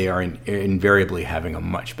 they are invariably having a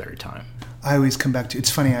much better time. I always come back to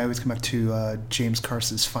James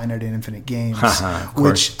Carson's Finite and Infinite Games,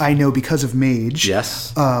 which I know because of Mage.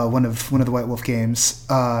 Yes. One of the White Wolf games.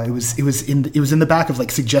 It was in the back of like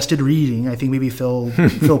suggested reading. I think maybe Phil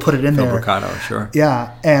put it in Phil there. Mercado, sure.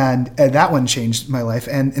 Yeah, and that one changed my life.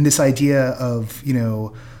 And this idea of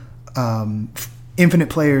infinite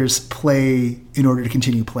players play in order to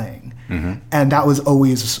continue playing. Mm-hmm. And that was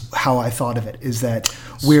always how I thought of it, is that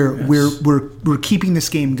we're keeping this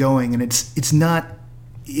game going, and it's not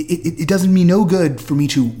it doesn't mean no good for me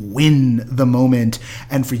to win the moment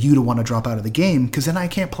and for you to want to drop out of the game, because then I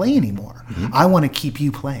can't play anymore. Mm-hmm. I want to keep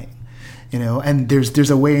you playing. And there's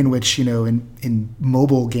a way in which, in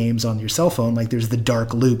mobile games on your cell phone, like there's the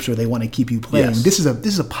dark loops where they want to keep you playing. Yes. This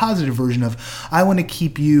is a positive version of, I want to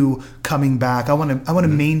keep you coming back. I want to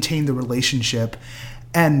maintain the relationship.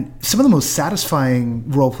 And some of the most satisfying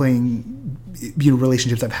role-playing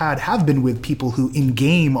relationships I've had have been with people who in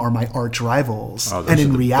game are my arch rivals, and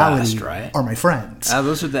in reality are my friends.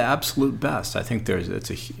 Those are the absolute best. I think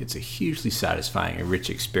it's a hugely satisfying and rich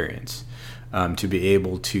experience. To be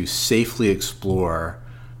able to safely explore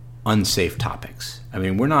unsafe topics. I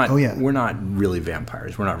mean, we're not really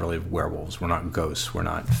vampires. We're not really werewolves. We're not ghosts. We're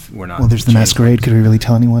not. Well, there's the masquerade. Could we really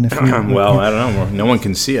tell anyone if? Well, I don't know. No one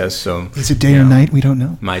can see us, so. Is it day or night? We don't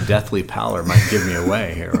know. My deathly pallor might give me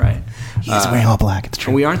away here, right? He's wearing all black. It's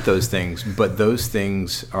true. We aren't those things, but those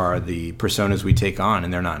things are the personas we take on,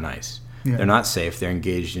 and they're not nice. Yeah. They're not safe. They're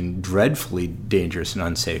engaged in dreadfully dangerous and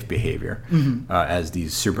unsafe behavior, mm-hmm. As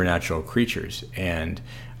these supernatural creatures. And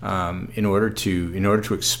in order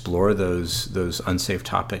to explore those unsafe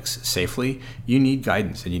topics safely, you need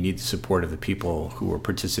guidance and you need the support of the people who are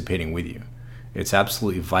participating with you. It's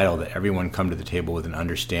absolutely vital that everyone come to the table with an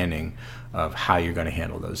understanding of how you're going to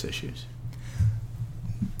handle those issues.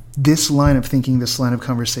 This line of thinking, this line of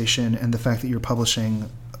conversation, and the fact that you're publishing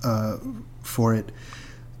for it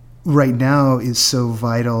right now is so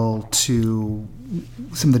vital to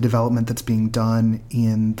some of the development that's being done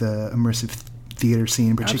in the immersive theater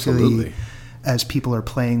scene, particularly Absolutely. as people are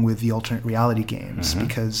playing with the alternate reality games,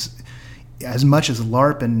 because as much as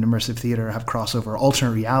LARP and immersive theater have crossover,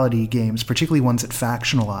 alternate reality games, particularly ones that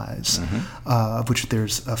factionalize, of which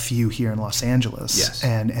there's a few here in Los Angeles Yes.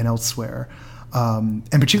 and elsewhere,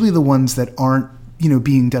 and particularly the ones that aren't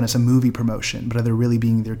being done as a movie promotion, but they're really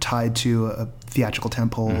being they're tied to a theatrical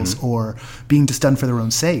tentpoles or being just done for their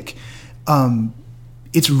own sake.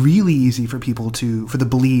 It's really easy for people for the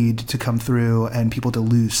bleed to come through and people to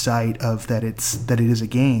lose sight of that it is a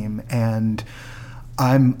game. And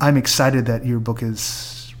I'm excited that your book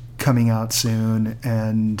is coming out soon,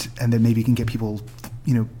 and that maybe you can get people,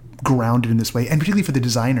 grounded in this way, and particularly for the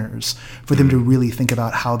designers, for them to really think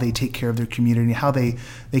about how they take care of their community, how they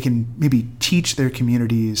can maybe teach their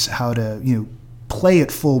communities how to, play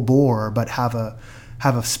at full bore, but have a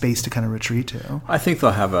space to kind of retreat to. I think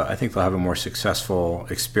they'll have a more successful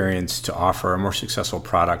experience to offer, a more successful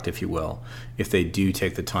product, if you will, if they do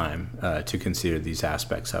take the time to consider these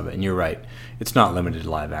aspects of it. And you're right, it's not limited to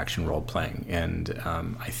live action role playing. And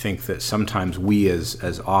I think that sometimes we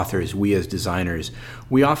as authors, we as designers,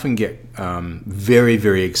 we often get very,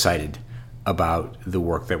 very excited about the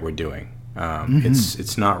work that we're doing.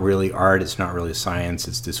 It's not really art, it's not really science,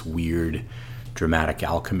 it's this weird dramatic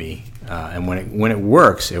alchemy, and when it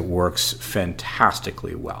works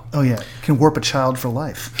fantastically well. Oh yeah, can warp a child for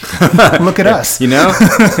life. Look at us.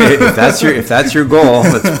 If that's your goal,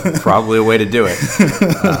 that's probably a way to do it.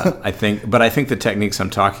 I think the techniques I'm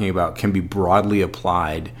talking about can be broadly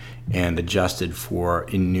applied and adjusted for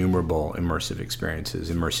innumerable immersive experiences,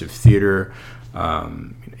 immersive theater,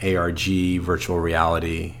 ARG, virtual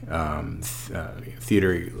reality,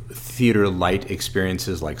 theater light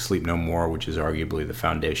experiences like Sleep No More, which is arguably the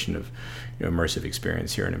foundation of immersive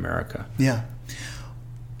experience here in America. Yeah.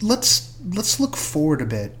 Let's look forward a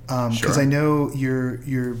bit, because Sure. I know you're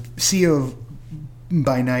CEO of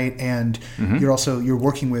By Night, and you're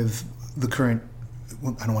working with the current.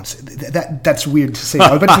 Well, I don't want to say that. That's weird to say.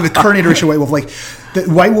 But the current iteration of White Wolf, like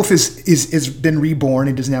the White Wolf is been reborn.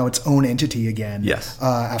 It is now its own entity again. Yes.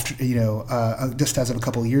 After just as of a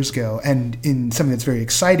couple of years ago, and in something that's very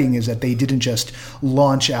exciting is that they didn't just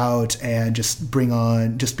launch out and just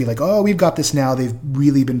be like, oh, we've got this now. They've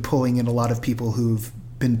really been pulling in a lot of people who've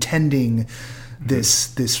been tending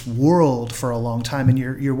this world for a long time, and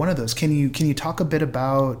you're one of those. Can you talk a bit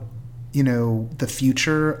about the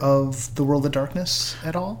future of the World of Darkness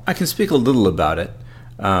at all? I can speak a little about it.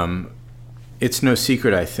 It's no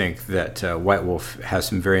secret, I think, that White Wolf has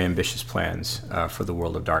some very ambitious plans for the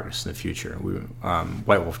World of Darkness in the future.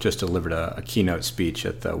 White Wolf just delivered a keynote speech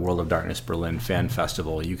at the World of Darkness Berlin Fan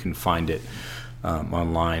Festival. You can find it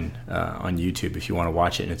online on YouTube if you want to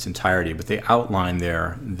watch it in its entirety. But they outline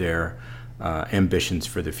their ambitions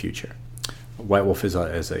for the future. White Wolf is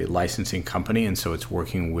a licensing company, and so it's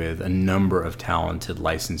working with a number of talented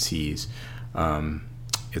licensees.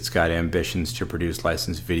 It's got ambitions to produce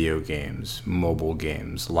licensed video games, mobile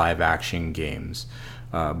games, live action games,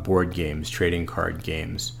 board games, trading card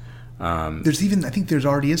games. There's even, I think there's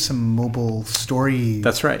already is some mobile story.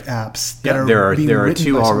 That's right. Apps. Yeah, That there are being are written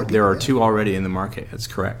two. by some There are people. two already in the market. That's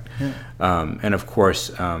correct. Yeah. And of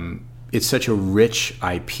course, it's such a rich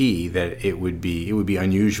IP that it would be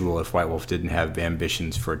unusual if White Wolf didn't have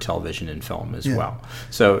ambitions for television and film as well.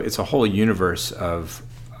 So it's a whole universe of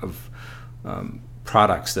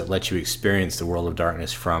products that let you experience the World of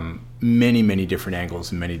Darkness from many, many different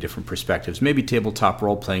angles and many different perspectives. Maybe tabletop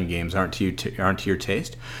role-playing games aren't to your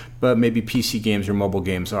taste, but maybe PC games or mobile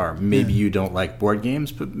games are. Maybe you don't like board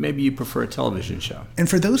games, but maybe you prefer a television show. And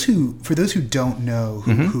for those who don't know,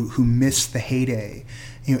 who missed the heyday,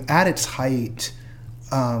 at its height,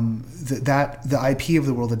 the IP of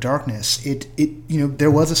the World of Darkness,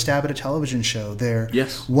 there was a stab at a television show there.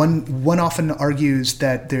 Yes. One often argues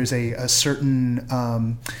that there's a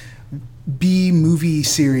certain B movie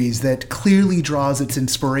series that clearly draws its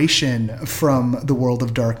inspiration from the World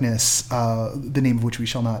of Darkness, the name of which we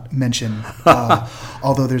shall not mention.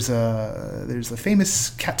 Although there's a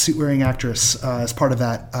famous catsuit wearing actress as part of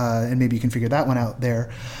that, and maybe you can figure that one out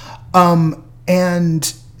there.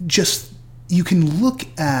 And just you can look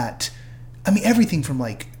at, everything from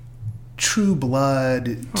like True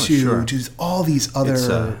Blood to sure. all these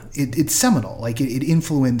other. It's seminal. Like it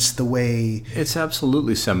influenced the way. It's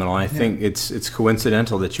absolutely seminal. I think it's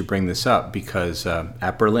coincidental that you bring this up because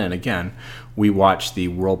at Berlin again, we watched the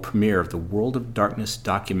world premiere of the World of Darkness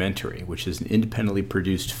documentary, which is an independently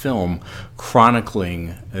produced film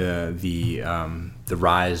chronicling the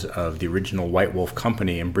rise of the original White Wolf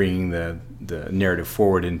Company and bringing the narrative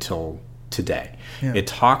forward until today. Yeah. It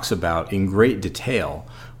talks about in great detail,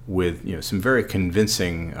 with some very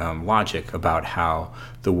convincing logic, about how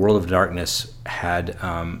the World of Darkness had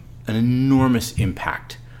an enormous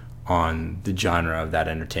impact on the genre of that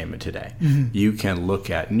entertainment today. Mm-hmm. You can look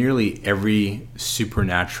at nearly every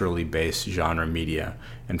supernaturally based genre media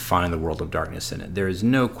and find the World of Darkness in it. There is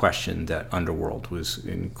no question that Underworld was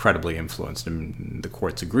incredibly influenced, and the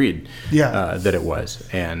courts agreed that it was.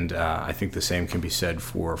 And I think the same can be said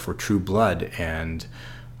for True Blood and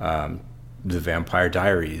the Vampire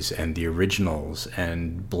Diaries and the originals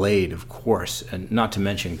and Blade, of course, and not to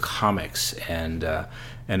mention comics and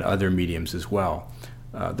other mediums as well.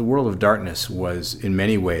 The World of Darkness was, in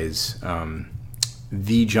many ways,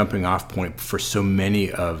 the jumping off point for so many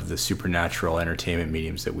of the supernatural entertainment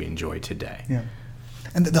mediums that we enjoy today. Yeah.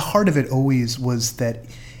 And the heart of it always was that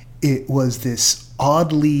it was this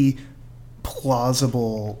oddly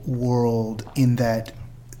plausible world in that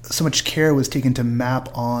so much care was taken to map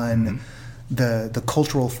on the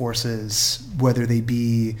cultural forces, whether they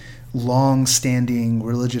be long-standing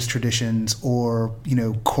religious traditions or,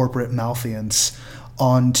 corporate malfeasance,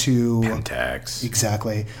 onto Pentax.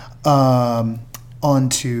 Exactly.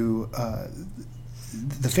 Onto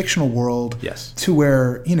the fictional world. Yes. To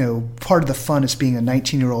where, part of the fun as being a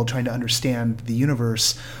 19-year-old trying to understand the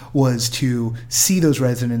universe was to see those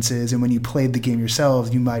resonances, and when you played the game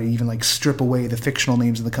yourselves, you might even strip away the fictional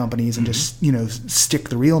names of the companies and just, stick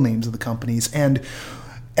the real names of the companies. And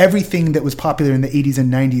everything that was popular in the 80s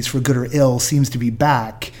and 90s, for good or ill, seems to be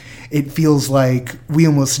back. It feels like we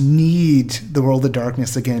almost need the World of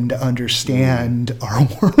Darkness again to understand our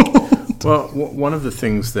world. Well, one of the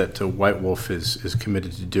things that White Wolf is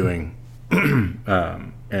committed to doing,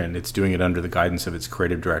 and it's doing it under the guidance of its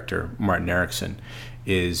creative director, Martin Erickson,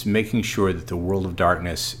 is making sure that the World of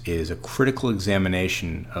Darkness is a critical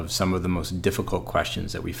examination of some of the most difficult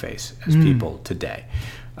questions that we face as people today.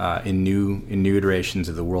 In new iterations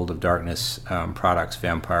of the World of Darkness products,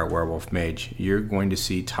 Vampire, Werewolf, Mage, you're going to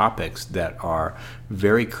see topics that are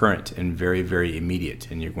very current and very, very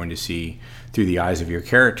immediate, and you're going to see through the eyes of your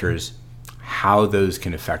characters how those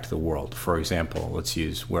can affect the world. For example, let's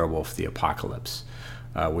use Werewolf the Apocalypse,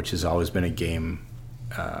 which has always been a game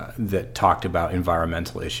that talked about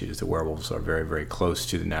environmental issues. The werewolves are very, very close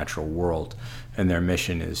to the natural world, and their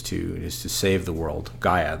mission is to save the world,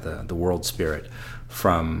 Gaia, the world spirit,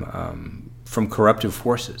 from corruptive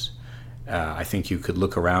forces. I think you could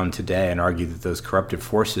look around today and argue that those corruptive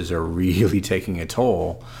forces are really taking a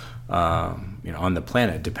toll on the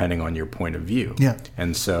planet, depending on your point of view. Yeah.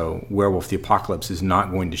 And so Werewolf the Apocalypse is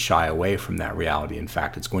not going to shy away from that reality. In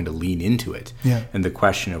fact, it's going to lean into it. Yeah. And the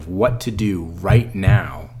question of what to do right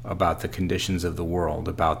now about the conditions of the world,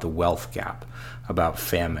 about the wealth gap, about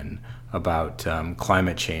famine, about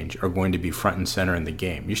climate change are going to be front and center in the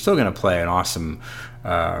game. You're still going to play an awesome,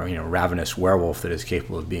 ravenous werewolf that is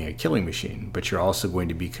capable of being a killing machine, but you're also going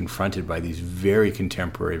to be confronted by these very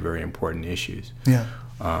contemporary, very important issues. Yeah.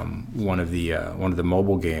 One of the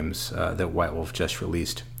mobile games that White Wolf just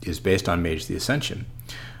released is based on Mage the Ascension,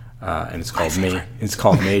 and it's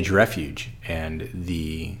called Mage Refuge, and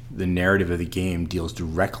the narrative of the game deals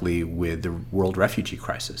directly with the world refugee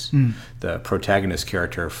crisis. The protagonist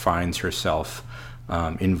character finds herself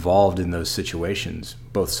involved in those situations,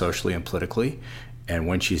 both socially and politically, and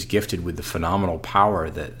when she's gifted with the phenomenal power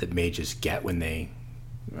that mages get when they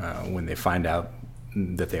find out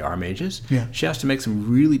that they are mages, she has to make some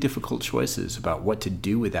really difficult choices about what to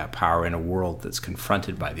do with that power in a world that's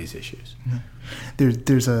confronted by these issues.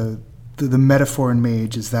 There's the metaphor in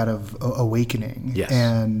Mage is that of awakening. Yes.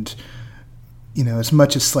 And as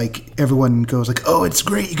much as everyone goes oh, it's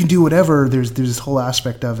great, you can do whatever, there's this whole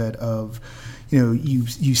aspect of it of you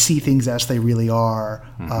see things as they really are,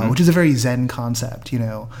 which is a very Zen concept.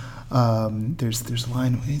 There's a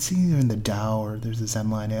line, it's either in the Tao or there's a Zen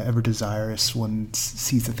line, ever desirous one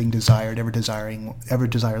sees the thing desired, ever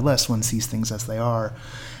desireless one sees things as they are.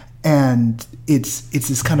 And it's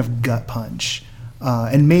this kind of gut punch.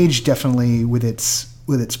 And Mage definitely with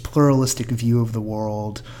its pluralistic view of the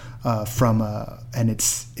world, and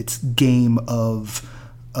its game of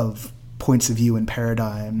points of view and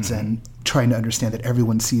paradigms, and trying to understand that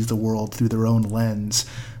everyone sees the world through their own lens,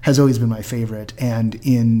 has always been my favorite. And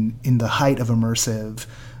in the height of immersive,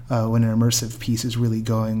 when an immersive piece is really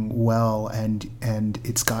going well and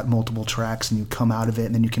it's got multiple tracks and you come out of it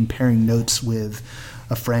and then you're comparing notes with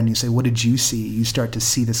a friend, you say, what did you see? You start to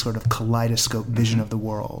see this sort of kaleidoscope vision of the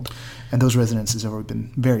world. And those resonances have always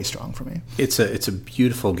been very strong for me. It's a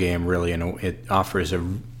beautiful game, really, and it offers a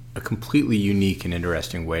completely unique and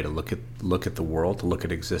interesting way to look at the world, to look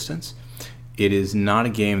at existence. It is not a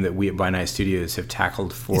game that we at By Night Studios have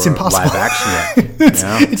tackled for live action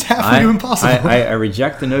yet. It's halfway impossible. I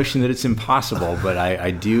reject the notion that it's impossible, but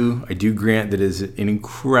I do grant that it is an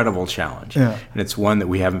incredible challenge, and it's one that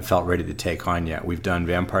we haven't felt ready to take on yet. We've done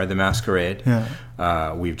Vampire the Masquerade.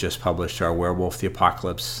 We've just published our Werewolf the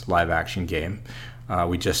Apocalypse live action game.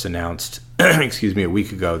 We just announced, a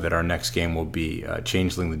week ago that our next game will be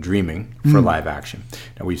Changeling the Dreaming for live action.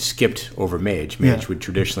 Now, we've skipped over Mage. Mage would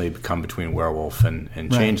traditionally come between Werewolf and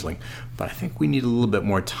Changeling, but I think we need a little bit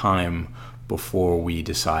more time before we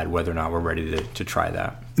decide whether or not we're ready to try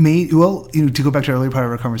that. To go back to the earlier part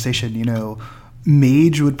of our conversation,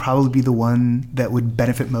 Mage would probably be the one that would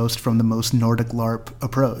benefit most from the most Nordic LARP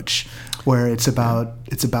approach, where it's about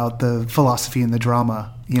the philosophy and the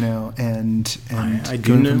drama, and I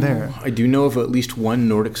going from there. I do know of at least one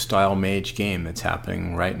Nordic style Mage game that's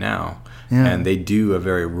happening right now, and they do a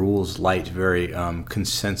very rules light, very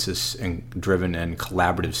consensus and driven and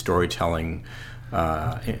collaborative storytelling.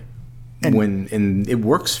 And it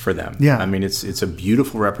works for them. I mean, it's a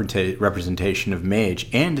beautiful representation of Mage,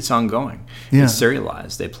 and it's ongoing. It's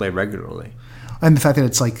serialized. They play regularly. And the fact that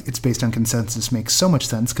it's based on consensus makes so much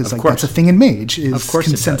sense, because that's a thing in Mage is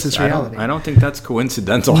consensus reality. I don't think that's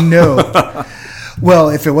coincidental. No. Well,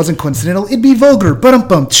 if it wasn't coincidental, it'd be vulgar.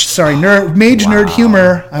 Sorry, Mage nerd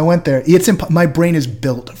humor. I went there. My brain is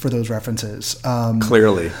built for those references.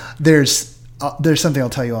 Clearly, there's something I'll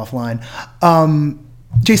tell you offline.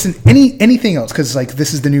 Jason, anything else? Because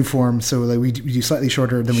this is the new form, so we do slightly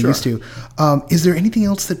shorter than we used to. Is there anything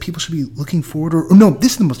else that people should be looking forward? Or no,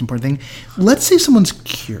 this is the most important thing. Let's say someone's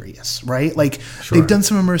curious, right? They've done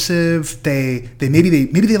some immersive.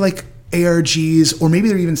 Maybe they like ARGs, or maybe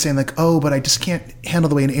they're even saying but I just can't handle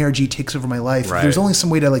the way an ARG takes over my life. Right. There's only some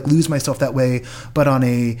way to lose myself that way, but on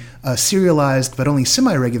a serialized but only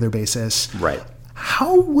semi-regular basis. Right.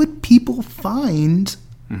 How would people find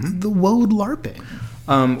the WOD LARPing?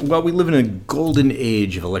 Well, we live in a golden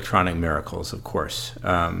age of electronic miracles, of course. You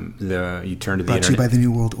turn to the internet. Brought to you by the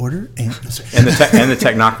New World Order and the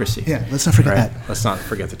technocracy. Yeah, let's not forget that. Let's not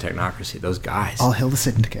forget the technocracy. Those guys. All hail the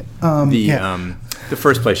syndicate. The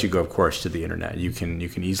first place you go, of course, to the internet. You can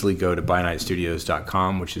easily go to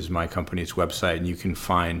bynightstudios.com, which is my company's website, and you can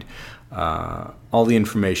find all the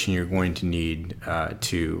information you're going to need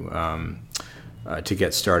to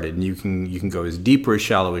get started. And you can go as deep or as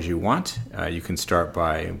shallow as you want. You can start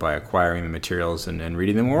by acquiring the materials and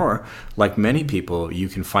reading them, or like many people, you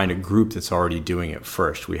can find a group that's already doing it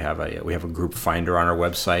first. We have a group finder on our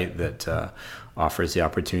website that offers the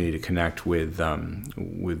opportunity to connect with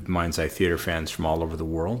Mind's Eye Theater fans from all over the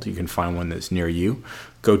world. You can find one that's near you.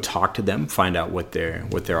 Go talk to them, find out what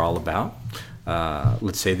they're all about.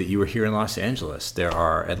 Let's say that you were here in Los Angeles. There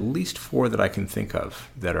are at least 4 that I can think of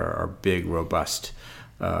that are big, robust,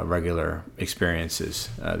 regular experiences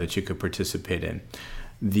that you could participate in.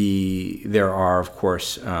 There are, of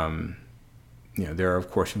course,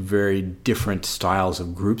 very different styles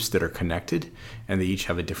of groups that are connected, and they each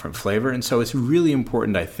have a different flavor. And so it's really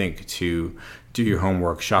important, I think, to do your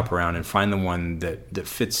homework, shop around, and find the one that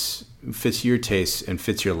fits your taste and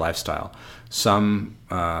fits your lifestyle. Some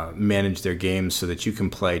manage their games so that you can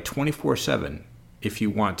play 24/7 if you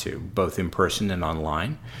want to, both in person and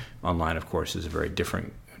online. Online, of course, is a very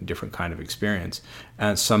different kind of experience.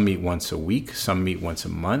 And some meet once a week, some meet once a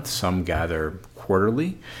month, some gather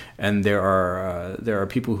quarterly, and there are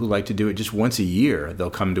people who like to do it just once a year. They'll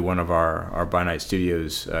come to one of our By Night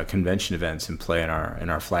Studios convention events and play in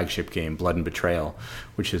our flagship game, Blood and Betrayal,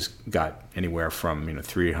 which has got anywhere from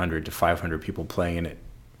 300 to 500 people playing in it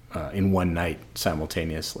in one night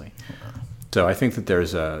simultaneously. So I think that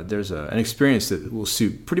there's an experience that will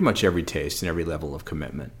suit pretty much every taste and every level of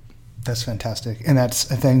commitment. That's fantastic, and I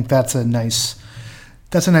think that's a nice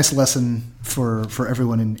lesson for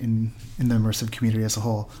everyone in the immersive community as a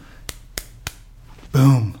whole.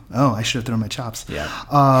 Boom! Oh, I should have thrown my chops. Yeah.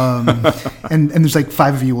 And there's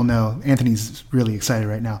 5 of you will know. Anthony's really excited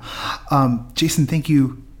right now. Jason, thank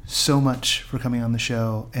you so much for coming on the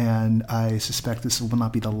show, and I suspect this will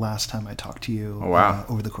not be the last time I talk to you. Oh, wow.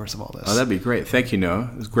 Over the course of all this. Oh, that'd be great. Thank you, Noah.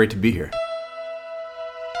 It was great to be here.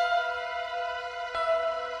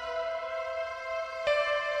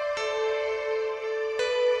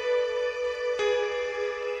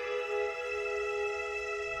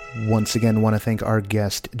 Once again, want to thank our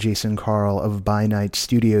guest, Jason Carl of By Night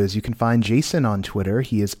Studios. You can find Jason on Twitter.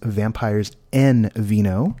 He is Vampires N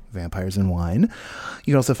Vino, Vampires and Wine.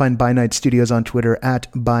 You can also find By Night Studios on Twitter at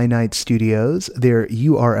By Night Studios. Their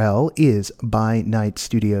URL is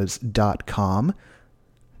bynightstudios.com.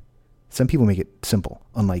 Some people make it simple,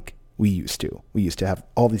 unlike we used to. We used to have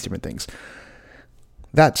all these different things.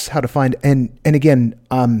 That's how to find, and again,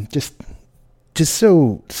 just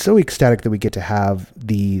so ecstatic that we get to have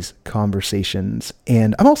these conversations.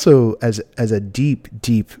 And I'm also, as a deep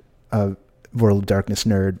World of Darkness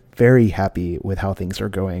nerd, very happy with how things are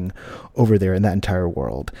going over there in that entire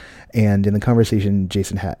world. And in the conversation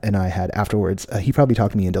Jason and I had afterwards, he probably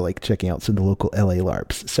talked me into like checking out some of the local LA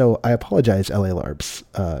LARPs. So I apologize, LA LARPs.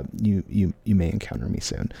 You may encounter me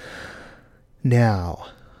soon. Now,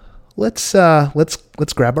 let's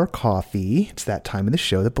grab our coffee. It's that time of the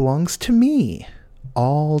show that belongs to me,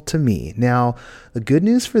 all to me. Now, the good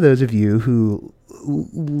news for those of you who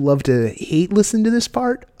love to hate listen to this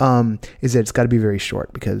part is that it's got to be very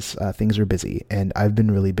short because things are busy, and I've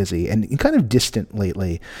been really busy and kind of distant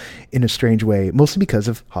lately in a strange way, mostly because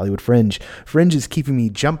of Hollywood Fringe. Fringe is keeping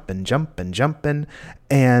me jumping,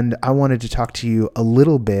 and I wanted to talk to you a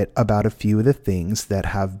little bit about a few of the things that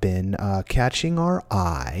have been catching our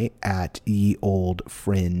eye at ye old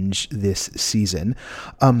Fringe this season.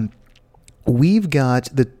 We've got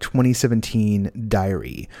the 2017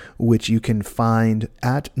 diary, which you can find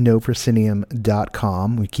at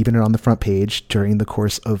noproscenium.com. We're keeping it on the front page during the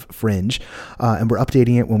course of Fringe, and we're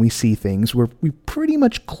updating it when we see things. We pretty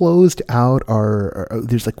much closed out our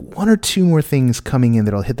there's like one or two more things coming in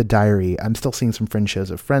that'll hit the diary. I'm still seeing some Fringe shows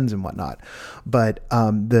of Friends and whatnot, but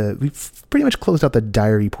we've pretty much closed out the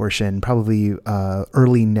diary portion probably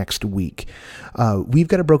early next week. We've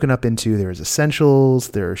got it broken up into, there's essentials,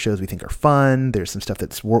 there are shows we think are fun, there's some stuff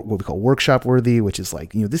that's what we call workshop worthy, which is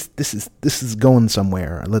like, this is going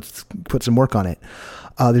somewhere, let's put some work on it.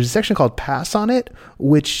 There's a section called Pass on It,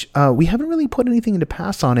 which we haven't really put anything into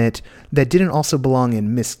Pass on It that didn't also belong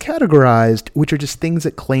in Miscategorized, which are just things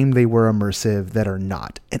that claim they were immersive that are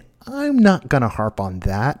not. And I'm not gonna harp on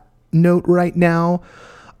that note right now,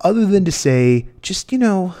 other than to say, just,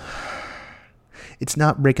 it's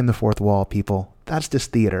not breaking the fourth wall, people. That's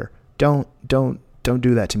just theater. Don't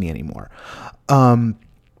do that to me anymore.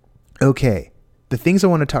 Okay. The things I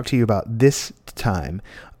want to talk to you about this time,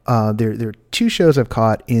 there are two shows I've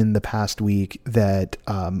caught in the past week that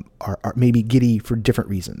are maybe giddy for different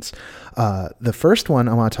reasons. The first one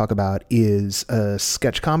I want to talk about is a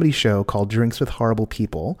sketch comedy show called Drinks with Horrible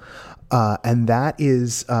People. And that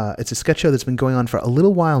is, it's a sketch show that's been going on for a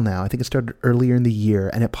little while now. I think it started earlier in the year,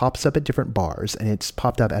 and it pops up at different bars, and it's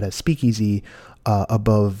popped up at a speakeasy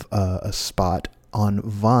above a spot on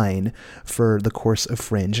Vine for the course of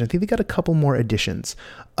Fringe. And I think they got a couple more editions.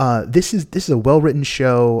 This is a well-written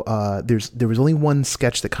show. There was only one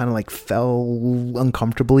sketch that kind of like fell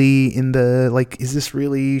uncomfortably in the, like,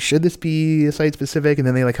 should this be site specific? And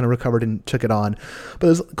then they like kind of recovered and took it on. But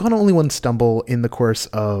there's kind of only one stumble in the course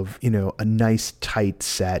of, a nice tight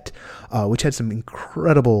set, which had some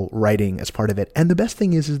incredible writing as part of it. And the best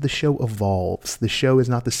thing is the show evolves. The show is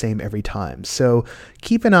not the same every time. So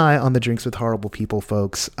keep an eye on the Drinks with Horrible People,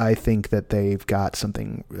 folks. I think that they've got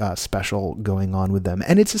something special going on with them.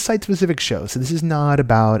 And it's a site-specific show, so this is not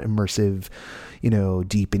about immersive,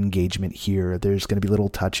 deep engagement here. There's going to be little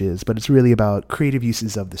touches, but it's really about creative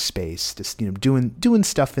uses of the space, just, doing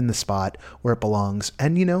stuff in the spot where it belongs.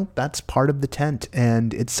 And, that's part of the tent,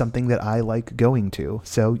 and it's something that I like going to,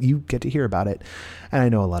 so you get to hear about it, and I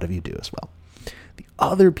know a lot of you do as well. The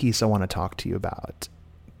other piece I want to talk to you about,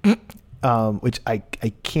 which I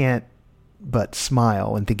can't but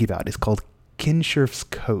smile when thinking about, is called Kinshirf's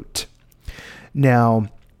Coat. Now,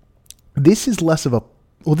 this is less of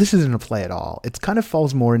this isn't a play at all. It kind of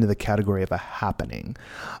falls more into the category of a happening.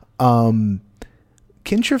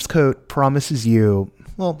 Kinshirf's Coat promises you,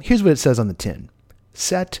 here's what it says on the tin.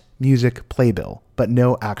 Set, music, playbill, but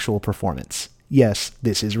no actual performance. Yes,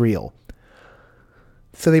 this is real.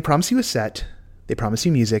 So they promise you a set, they promise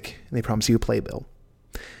you music, and they promise you a playbill.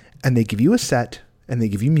 And they give you a set, and they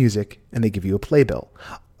give you music, and they give you a playbill.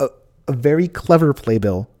 A very clever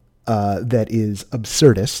playbill that is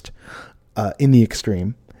absurdist in the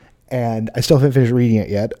extreme, and I still haven't finished reading it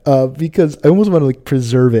yet because I almost want to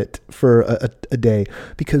preserve it for a day,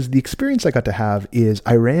 because the experience I got to have is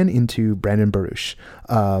I ran into Brandon Baruch,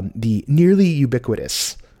 the nearly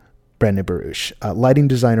ubiquitous Brandon Baruch, lighting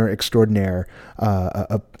designer extraordinaire,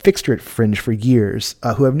 a fixture at Fringe for years,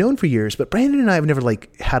 who I've known for years, but Brandon and I have never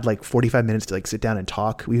had 45 minutes to sit down and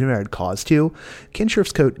talk. We've never had cause to.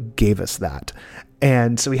 Kinshirf's Coat gave us that.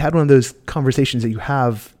 And so we had one of those conversations that you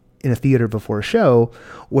have in a theater before a show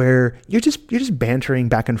where you're just bantering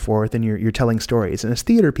back and forth and you're telling stories. And as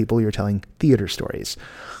theater people, you're telling theater stories.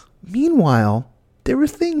 Meanwhile, there were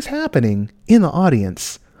things happening in the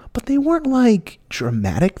audience, but they weren't like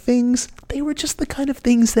dramatic things. They were just the kind of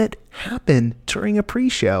things that happen during a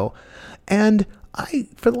pre-show. And I,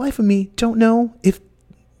 for the life of me, don't know if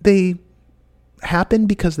they happened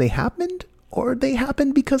because they happened or they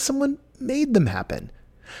happened because someone made them happen.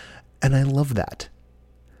 And I love that.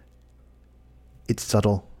 It's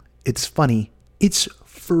subtle. It's funny. It's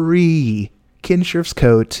free. Kinshirf's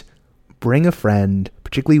Coat. Bring a friend,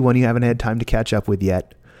 particularly one you haven't had time to catch up with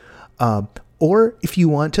yet. Or if you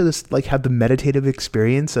want to just like have the meditative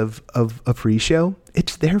experience of a pre-show,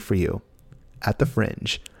 it's there for you at the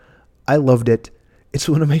Fringe. I loved it. It's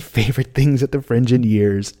one of my favorite things at the Fringe in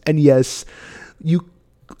years. And yes,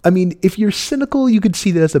 if you're cynical, you could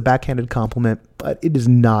see that as a backhanded compliment, but it is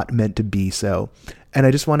not meant to be so. And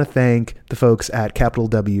I just want to thank the folks at Capital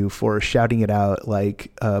W for shouting it out like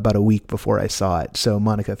about a week before I saw it. So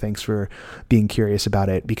Monica, thanks for being curious about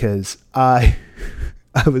it because I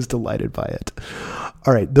was delighted by it.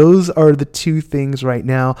 All right, those are the two things right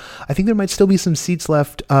now. I think there might still be some seats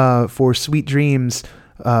left for Sweet Dreams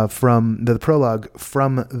from the prologue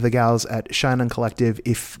from the gals at Shine On Collective.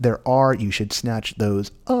 If there are, you should snatch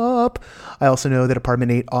those up. I also know that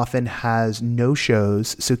Apartment 8 often has no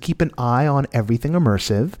shows, so keep an eye on Everything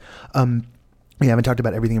Immersive. We haven't talked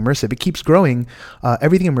about Everything Immersive. It keeps growing.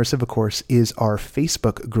 Everything Immersive, of course, is our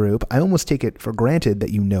Facebook group. I almost take it for granted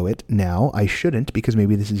that you know it now. I shouldn't, because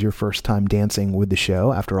maybe this is your first time dancing with the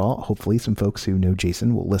show. After all, hopefully some folks who know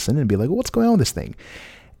Jason will listen and be like, well, what's going on with this thing?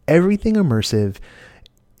 Everything Immersive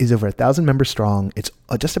is over 1,000 members strong. It's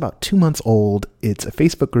just about 2 months old. It's a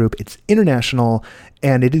Facebook group. It's international,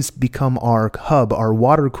 and it has become our hub, our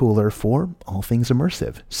water cooler for all things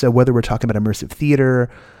immersive. So whether we're talking about immersive theater,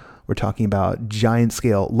 we're talking about giant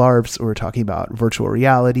scale LARPs, or we're talking about virtual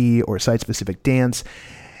reality or site-specific dance,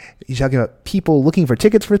 you're talking about people looking for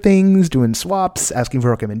tickets for things, doing swaps, asking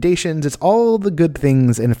for recommendations. It's all the good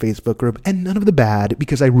things in a Facebook group and none of the bad,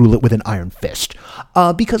 because I rule it with an iron fist.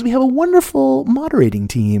 Because we have a wonderful moderating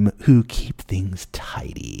team who keep things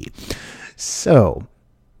tidy. So,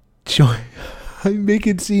 I make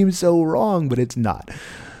it seem so wrong, but it's not.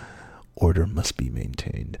 Order must be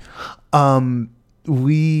maintained.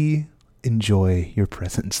 We enjoy your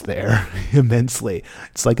presence there immensely.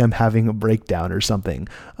 It's like I'm having a breakdown or something.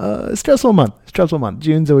 Stressful month.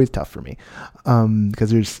 June's always tough for me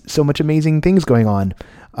because there's so much amazing things going on,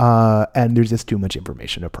 and there's just too much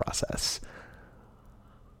information to process.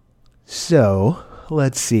 So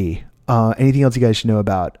let's see. Anything else you guys should know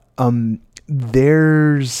about?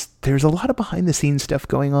 There's a lot of behind the scenes stuff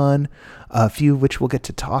going on, a few of which we'll get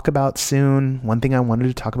to talk about soon. One thing I wanted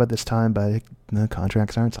to talk about this time, but the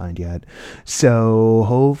contracts aren't signed yet. So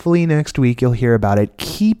hopefully next week you'll hear about it.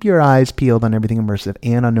 Keep your eyes peeled on Everything Immersive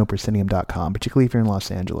and on noproscenium.com, particularly if you're in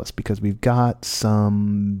Los Angeles, because we've got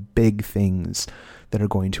some big things that are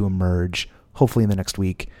going to emerge hopefully in the next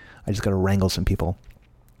week. I just got to wrangle some people.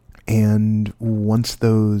 And once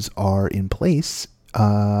those are in place,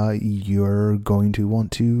 you're going to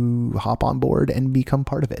want to hop on board and become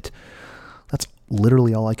part of it. That's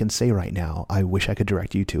literally all I can say right now. I wish I could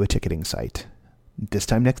direct you to a ticketing site. This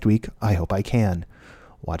time next week, I hope I can.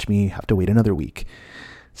 Watch me have to wait another week.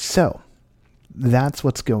 So, that's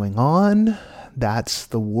what's going on. That's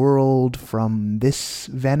the world from this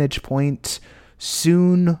vantage point.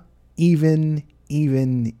 Soon, even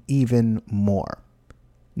more.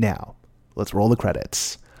 Now, let's roll the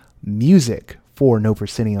credits. Music for No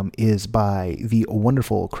Proscenium is by the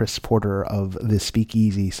wonderful Chris Porter of the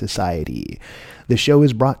Speakeasy Society. The show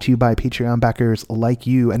is brought to you by Patreon backers like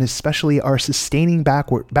you, and especially our sustaining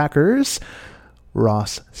backers,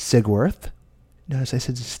 Ross Sigworth. Notice I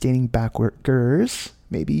said sustaining backers.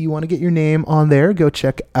 Maybe you want to get your name on there. Go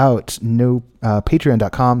check out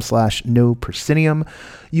patreon.com/noproscenium.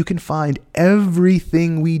 You can find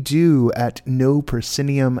everything we do at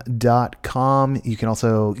noproscenium.com. You can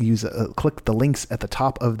also click the links at the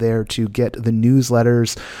top of there to get the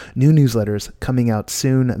newsletters. New newsletters coming out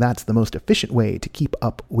soon. That's the most efficient way to keep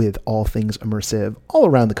up with all things immersive all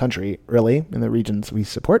around the country, really, in the regions we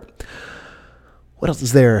support. What else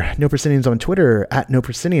is there? No Proscenium's on Twitter, at No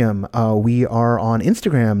Proscenium. We are on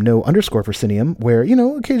Instagram, No_Proscenium, where,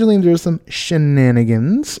 occasionally there's some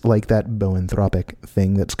shenanigans, like that boanthropic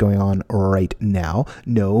thing that's going on right now.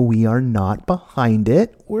 No, we are not behind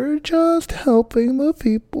it. We're just helping the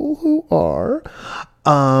people who are.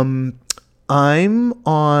 I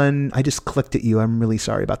just clicked at you. I'm really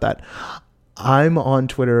sorry about that. I'm on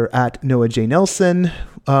Twitter at Noah J. Nelson.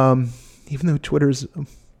 Even though Twitter's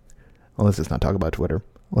let's just not talk about Twitter.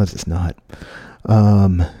 Let's just not.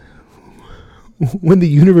 When the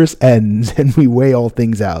universe ends and we weigh all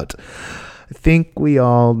things out, I think we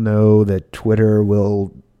all know that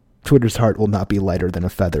Twitter's heart will not be lighter than a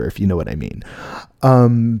feather, if you know what I mean.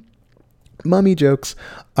 Mummy jokes.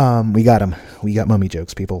 We got them. We got mummy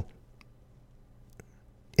jokes, people.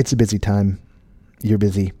 It's a busy time. You're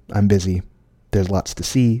busy. I'm busy. There's lots to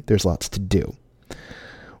see. There's lots to do.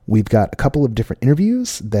 We've got a couple of different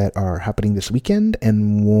interviews that are happening this weekend,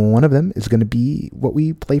 and one of them is going to be what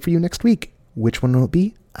we play for you next week. Which one will it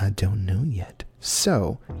be? I don't know yet.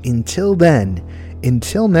 So, until then,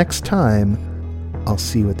 until next time, I'll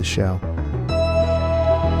see you at the show.